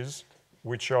vortices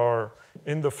which are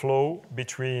in the flow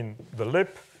between the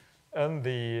lip and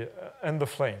the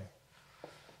flame.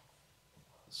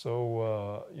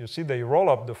 So you see they roll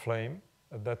up the flame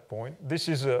at that point. This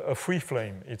is a free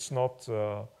flame. It's not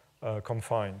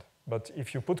confined. But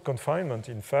if you put confinement,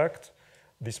 in fact,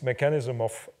 this mechanism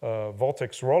of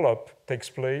vortex roll-up takes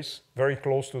place very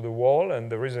close to the wall,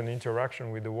 and there is an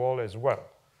interaction with the wall as well.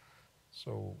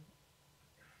 So,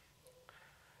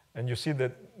 and you see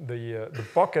that the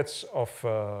pockets of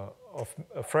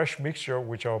a fresh mixture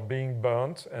which are being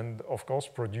burnt and, of course,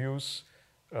 produce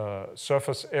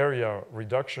surface area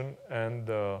reduction and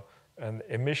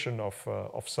emission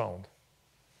of sound.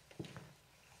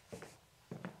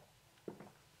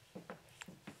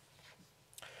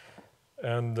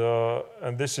 And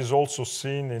this is also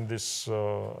seen in this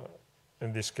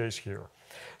case here.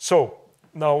 So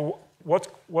now,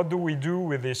 what do we do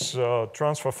with these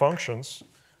transfer functions?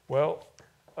 Well,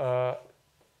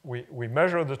 we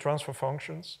measure the transfer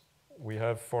functions. We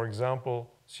have, for example,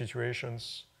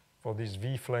 situations for this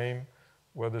V flame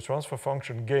where the transfer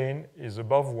function gain is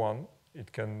above 1.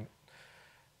 It can,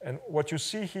 and what you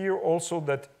see here also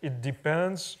that it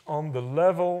depends on the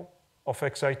level of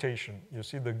excitation. You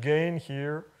see the gain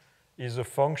here is a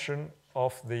function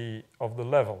of the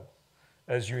level.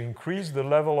 As you increase the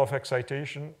level of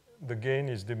excitation, the gain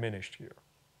is diminished here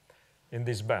in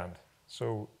this band.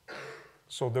 So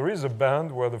there is a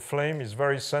band where the flame is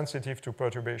very sensitive to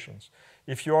perturbations.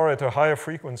 If you are at a higher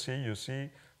frequency, you see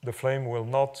the flame will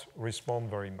not respond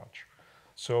very much.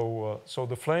 So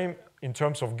the flame, in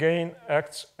terms of gain,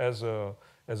 acts as a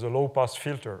low-pass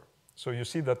filter. So you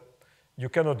see that you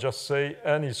cannot just say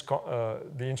n is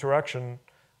the interaction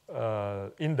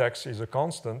index is a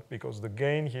constant, because the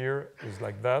gain here is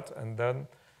like that, and then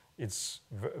it's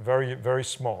very, very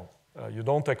small. You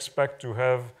don't expect to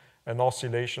have an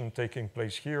oscillation taking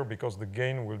place here, because the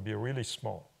gain will be really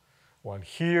small. While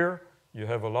here, you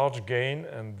have a large gain,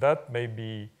 and that may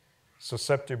be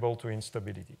susceptible to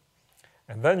instability.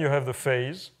 And then you have the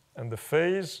phase, and the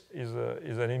phase is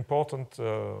an important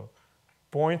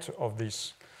point of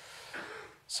this.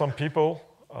 Some people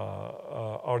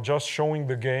are just showing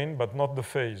the gain, but not the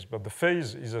phase. But the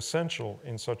phase is essential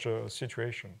in such a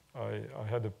situation. I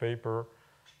had a paper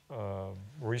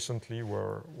recently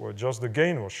where just the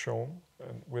gain was shown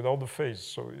and without the phase.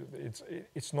 So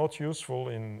it's not useful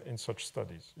in such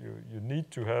studies. You need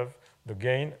to have the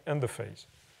gain and the phase.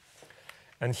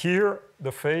 And here,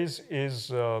 the phase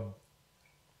is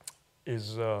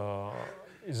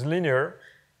linear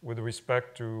with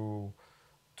respect to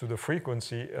the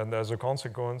frequency, and as a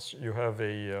consequence, you have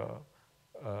a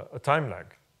time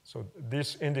lag. So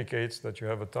this indicates that you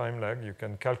have a time lag. You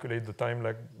can calculate the time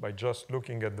lag by just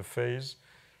looking at the phase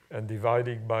and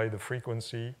dividing by the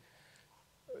frequency.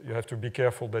 You have to be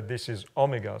careful that this is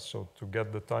omega, so to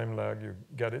get the time lag, you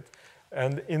get it.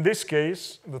 And in this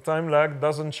case, the time lag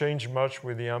doesn't change much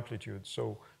with the amplitude.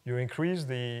 So you increase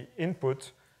the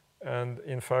input, and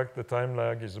in fact, the time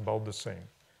lag is about the same.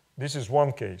 This is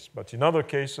one case, but in other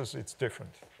cases, it's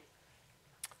different.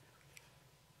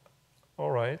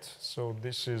 All right, so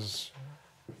this is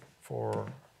for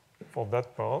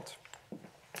that part.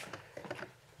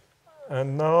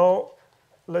 And now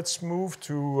let's move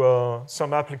to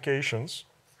some applications.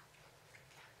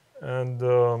 And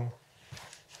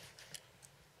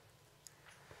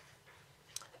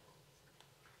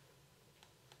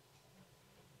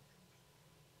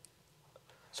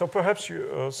so perhaps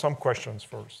some questions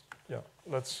first. Yeah,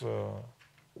 let's,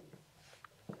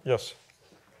 yes.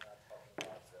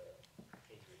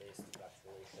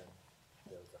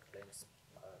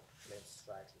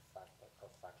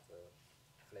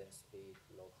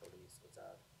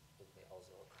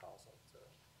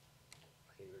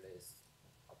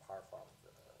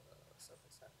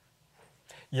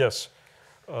 Yes.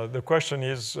 The question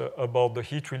is about the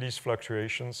heat release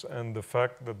fluctuations and the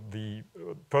fact that the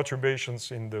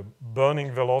perturbations in the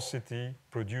burning velocity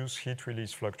produce heat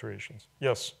release fluctuations.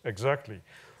 Yes, exactly.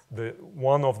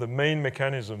 One of the main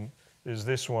mechanisms is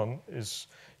this one, is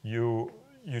you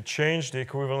change the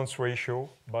equivalence ratio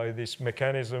by this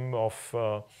mechanism of,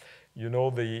 you know,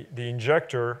 the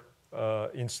injector,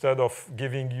 instead of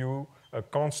giving you a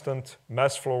constant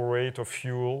mass flow rate of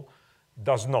fuel,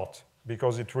 does not,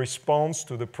 because it responds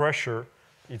to the pressure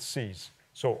it sees.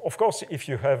 So, of course, if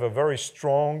you have a very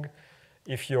strong,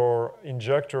 if your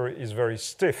injector is very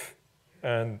stiff,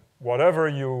 and whatever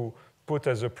you put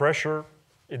as a pressure,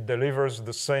 it delivers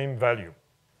the same value,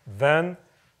 then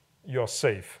you're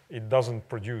safe. It doesn't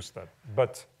produce that.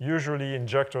 But usually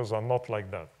injectors are not like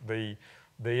that.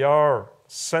 They are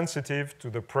sensitive to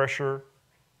the pressure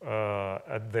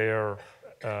at their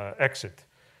exit.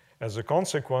 As a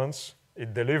consequence,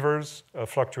 it delivers a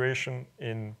fluctuation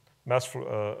in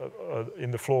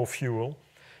in the flow of fuel,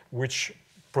 which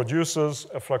produces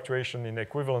a fluctuation in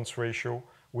equivalence ratio,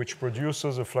 which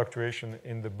produces a fluctuation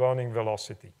in the burning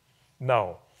velocity.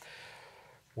 Now,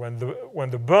 when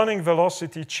the burning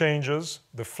velocity changes,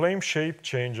 the flame shape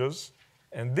changes,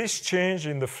 and this change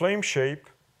in the flame shape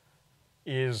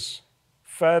is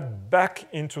fed back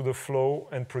into the flow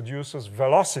and produces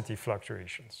velocity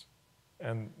fluctuations.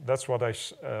 And that's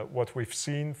what we've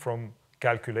seen from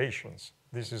calculations.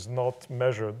 This is not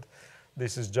measured.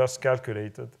 This is just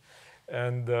calculated.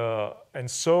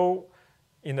 And so,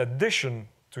 in addition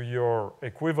to your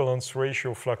equivalence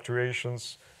ratio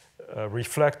fluctuations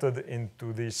reflected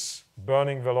into this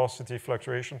burning velocity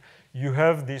fluctuation, you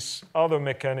have this other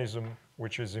mechanism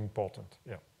which is important.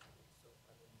 Yeah. So,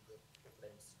 I mean, the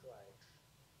flame stretch.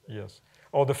 Yes.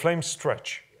 Or the flame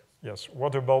stretch. Yes.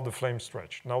 What about the flame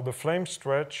stretch? Now, the flame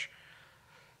stretch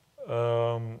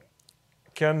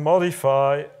can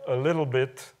modify a little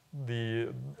bit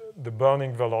the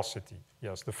burning velocity.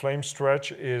 Yes, the flame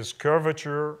stretch is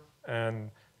curvature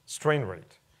and strain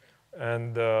rate.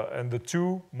 And the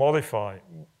two modify,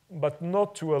 but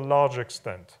not to a large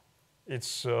extent.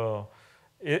 It's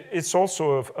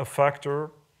also a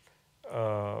factor,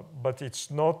 but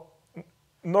it's not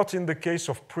in the case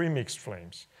of premixed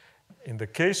flames. In the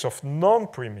case of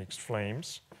non-premixed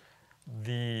flames,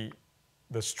 the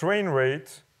strain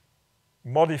rate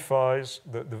modifies,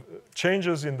 the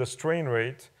changes in the strain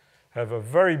rate have a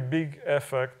very big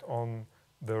effect on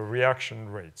the reaction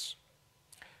rates.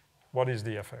 What is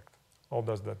the effect? How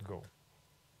does that go?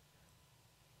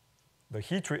 The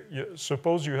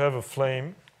suppose you have a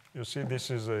flame. You see, this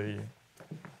is the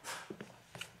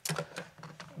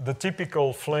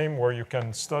typical flame where you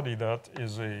can study that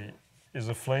is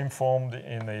a flame formed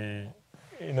in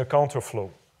a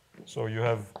counterflow. So you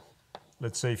have,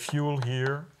 let's say, fuel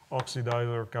here,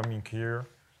 oxidizer coming here,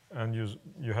 and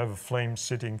you have a flame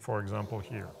sitting, for example,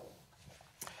 here.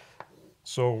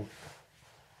 So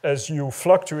as you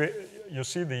fluctuate, you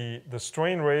see the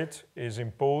strain rate is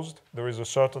imposed. There is a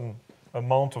certain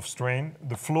amount of strain.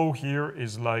 The flow here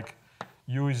is like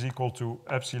U is equal to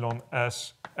epsilon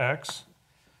S X.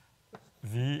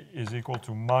 V is equal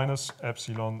to minus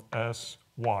epsilon S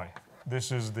Y.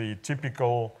 This is the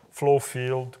typical flow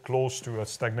field close to a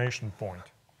stagnation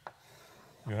point.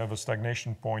 You have a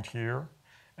stagnation point here.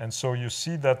 And so you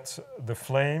see that the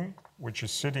flame, which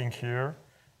is sitting here,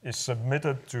 is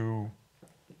submitted to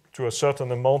a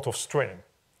certain amount of strain.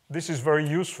 This is very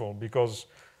useful because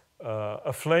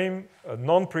a flame, a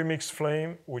non-premixed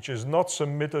flame, which is not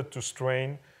submitted to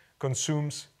strain,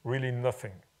 consumes really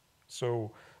nothing.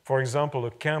 So, for example,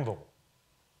 a candle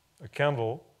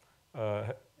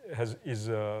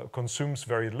consumes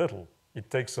very little. It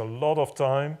takes a lot of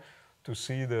time to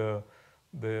see the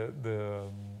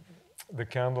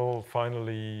candle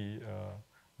finally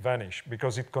vanish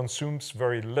because it consumes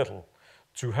very little.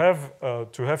 To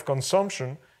have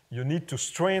consumption, you need to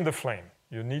strain the flame.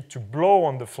 You need to blow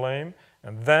on the flame,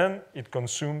 and then it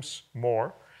consumes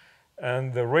more.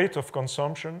 And the rate of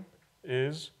consumption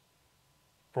is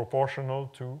proportional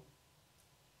to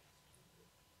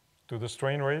the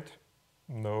strain rate?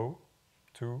 No,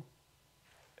 to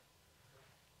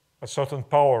a certain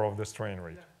power of the strain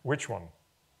rate. Which one?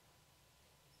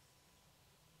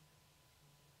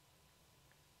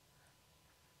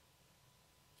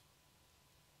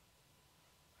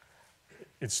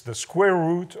 It's the square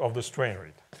root of the strain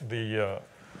rate.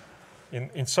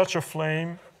 In such a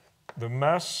flame, the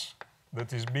mass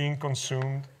that is being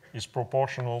consumed is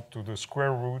proportional to the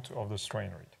square root of the strain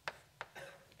rate.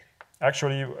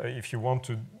 Actually, if you want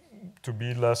to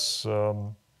be less,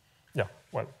 and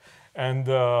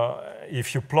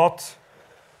if you plot,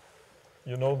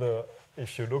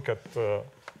 if you look at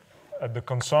the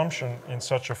consumption in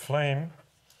such a flame,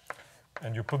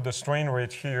 and you put the strain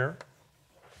rate here,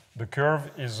 the curve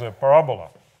is a parabola.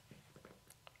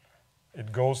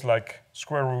 It goes like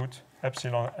square root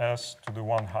epsilon s to the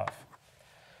 1/2.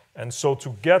 And so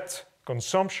to get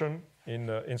consumption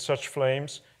in such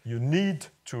flames, you need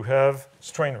to have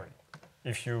strain rate.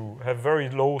 If you have very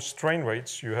low strain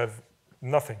rates, you have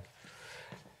nothing.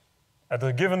 At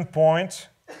a given point,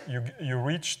 you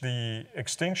reach the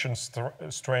extinction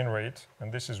strain rate,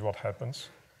 and this is what happens.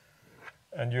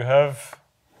 And you have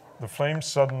the flame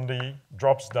suddenly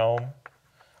drops down.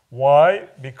 Why?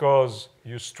 Because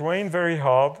you strain very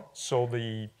hard, so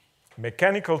the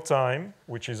mechanical time,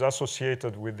 which is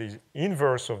associated with the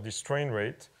inverse of the strain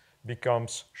rate,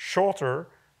 becomes shorter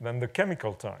than the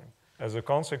chemical time. As a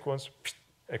consequence,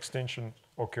 extinction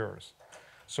occurs.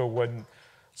 So when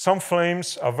some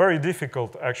flames are very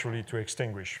difficult actually to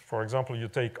extinguish. For example, you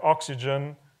take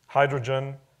oxygen,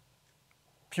 hydrogen,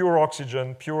 pure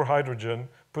oxygen, pure hydrogen,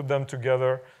 put them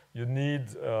together, you need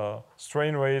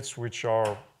strain rates which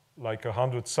are like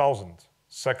 100,000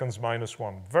 seconds minus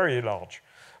 1, very large.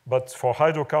 But for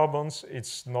hydrocarbons,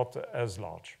 it's not as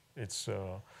large.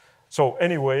 So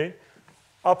anyway,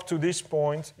 up to this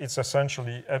point, it's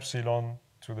essentially epsilon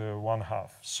to the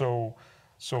 1/2.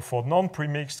 So for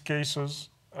non-premixed cases,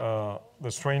 the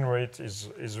strain rate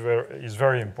is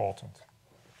very important.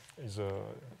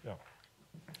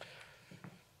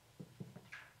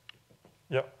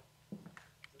 Yeah.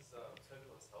 Does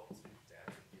turbulence help to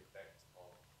dampen the effect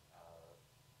of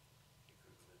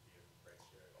equilibrium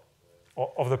pressure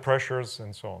of the pressures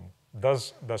and so on?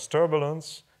 Does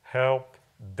turbulence help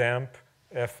damp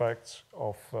effects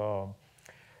of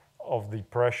the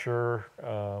pressure?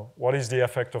 What is the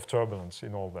effect of turbulence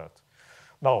in all that?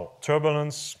 Now,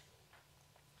 turbulence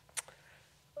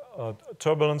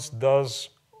does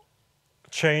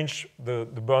change the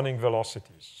burning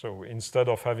velocities. So instead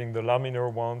of having the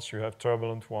laminar ones, you have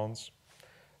turbulent ones.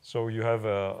 So you have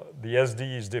the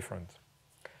SD is different.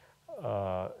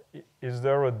 Is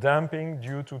there a damping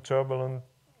due to turbulent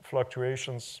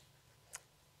fluctuations?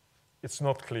 It's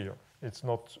not clear. It's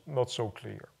not so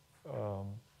clear.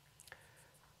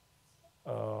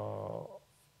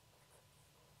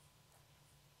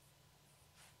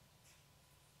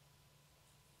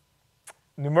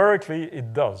 Numerically,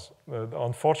 it does.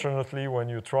 Unfortunately, when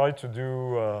you try to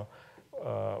do,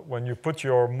 when you put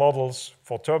your models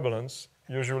for turbulence,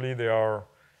 usually they are,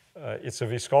 it's a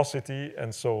viscosity,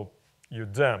 and so you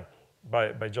damp.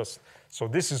 by just. So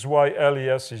this is why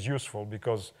LES is useful,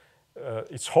 because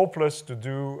it's hopeless to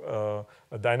do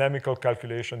a dynamical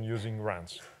calculation using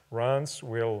RANS. RANS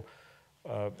will,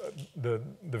 the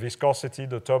viscosity,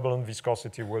 the turbulent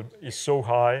viscosity is so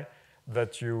high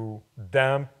that you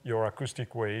damp your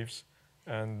acoustic waves,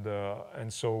 and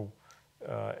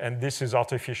this is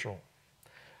artificial.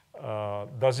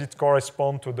 Does it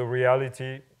correspond to the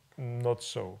reality? Not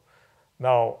so.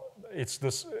 Now,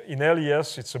 in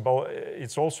LES,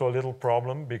 it's also a little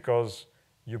problem, because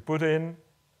you put in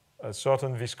a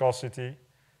certain viscosity,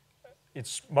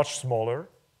 it's much smaller.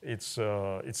 It's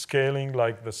scaling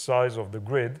like the size of the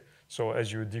grid. So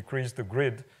as you decrease the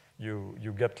grid,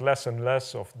 you get less and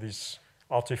less of this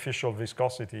artificial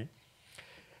viscosity.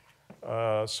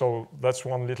 So that's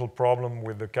one little problem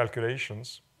with the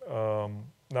calculations.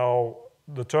 Now,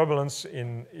 the turbulence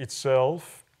in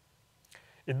itself,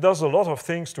 it does a lot of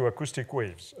things to acoustic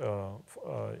waves.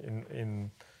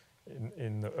 In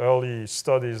the early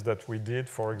studies that we did,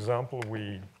 for example,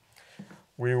 we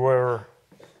were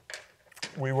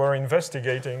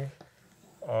investigating.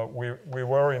 We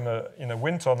were in a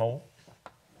wind tunnel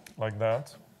like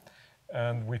that,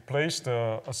 and we placed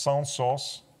a sound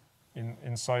source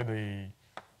inside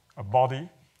a body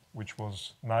which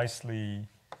was nicely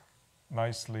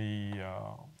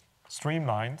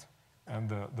streamlined, and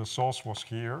the source was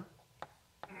here.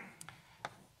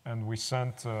 And we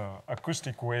sent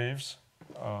acoustic waves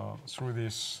through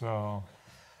this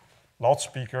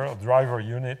loudspeaker, a driver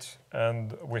unit,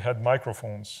 and we had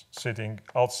microphones sitting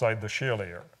outside the shear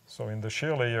layer. So in the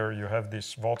shear layer, you have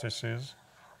these vortices,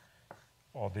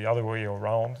 or the other way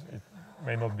around. It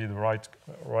may not be the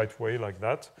right way like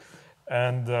that.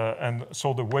 And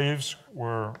so the waves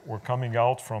were coming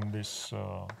out from this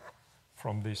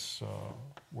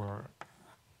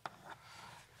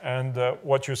and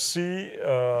what you see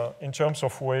in terms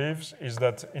of waves is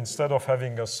that instead of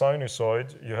having a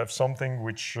sinusoid, you have something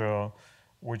which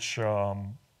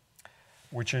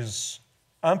is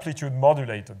amplitude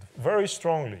modulated very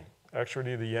strongly.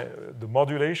 Actually, the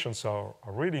modulations are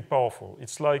really powerful.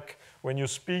 It's like when you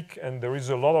speak and there is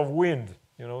a lot of wind,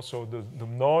 so the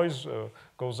noise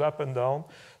goes up and down.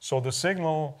 So the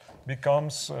signal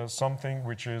becomes something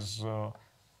which is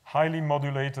highly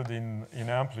modulated in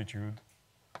amplitude.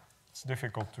 It's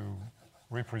difficult to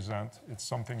represent. It's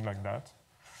something like that.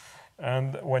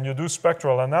 And when you do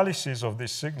spectral analysis of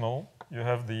this signal, you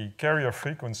have the carrier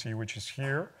frequency, which is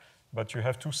here, but you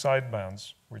have two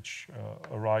sidebands which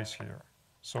arise here.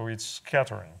 So it's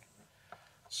scattering.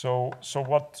 So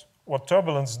what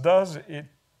turbulence does,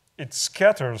 it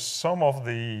scatters some of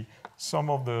the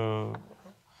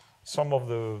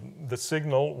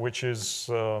signal which is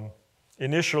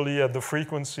initially at the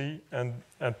frequency and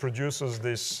produces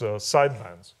these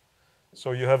sidebands.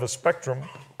 So you have a spectrum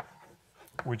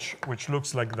which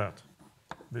looks like that.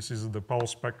 This is the power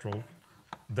spectral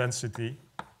density.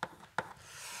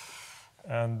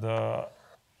 And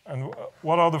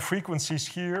what are the frequencies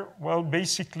here? Well,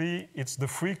 basically, it's the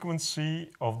frequency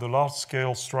of the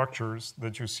large-scale structures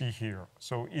that you see here.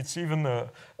 So it's even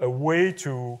a way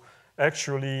to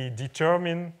actually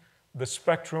determine the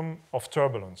spectrum of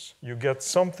turbulence. You get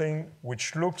something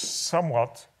which looks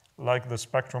somewhat like the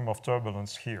spectrum of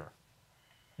turbulence here.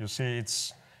 You see,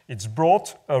 it's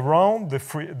brought around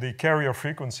the carrier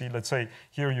frequency. Let's say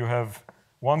here you have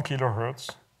 1 kilohertz,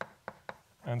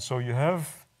 and so you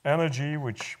have energy,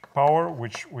 power,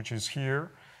 which is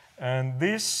here, and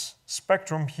this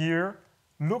spectrum here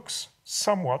looks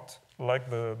somewhat like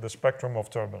the spectrum of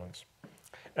turbulence.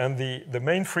 And the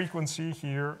main frequency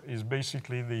here is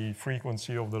basically the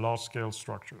frequency of the large-scale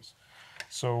structures.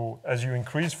 So as you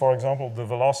increase, for example, the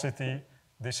velocity,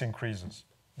 this increases.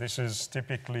 This is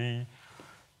typically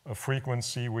a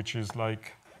frequency which is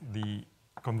like the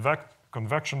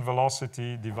convection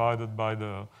velocity divided by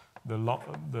the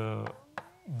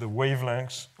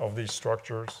wavelengths of these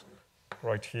structures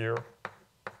right here.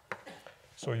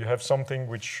 So you have something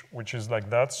which is like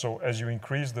that. So as you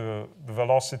increase the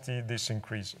velocity, this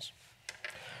increases.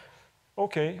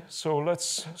 Okay, so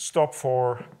let's stop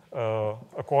for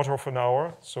a quarter of an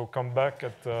hour. So come back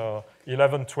at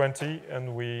 11:20,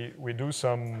 and we do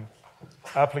some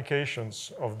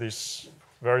applications of these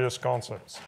various concepts.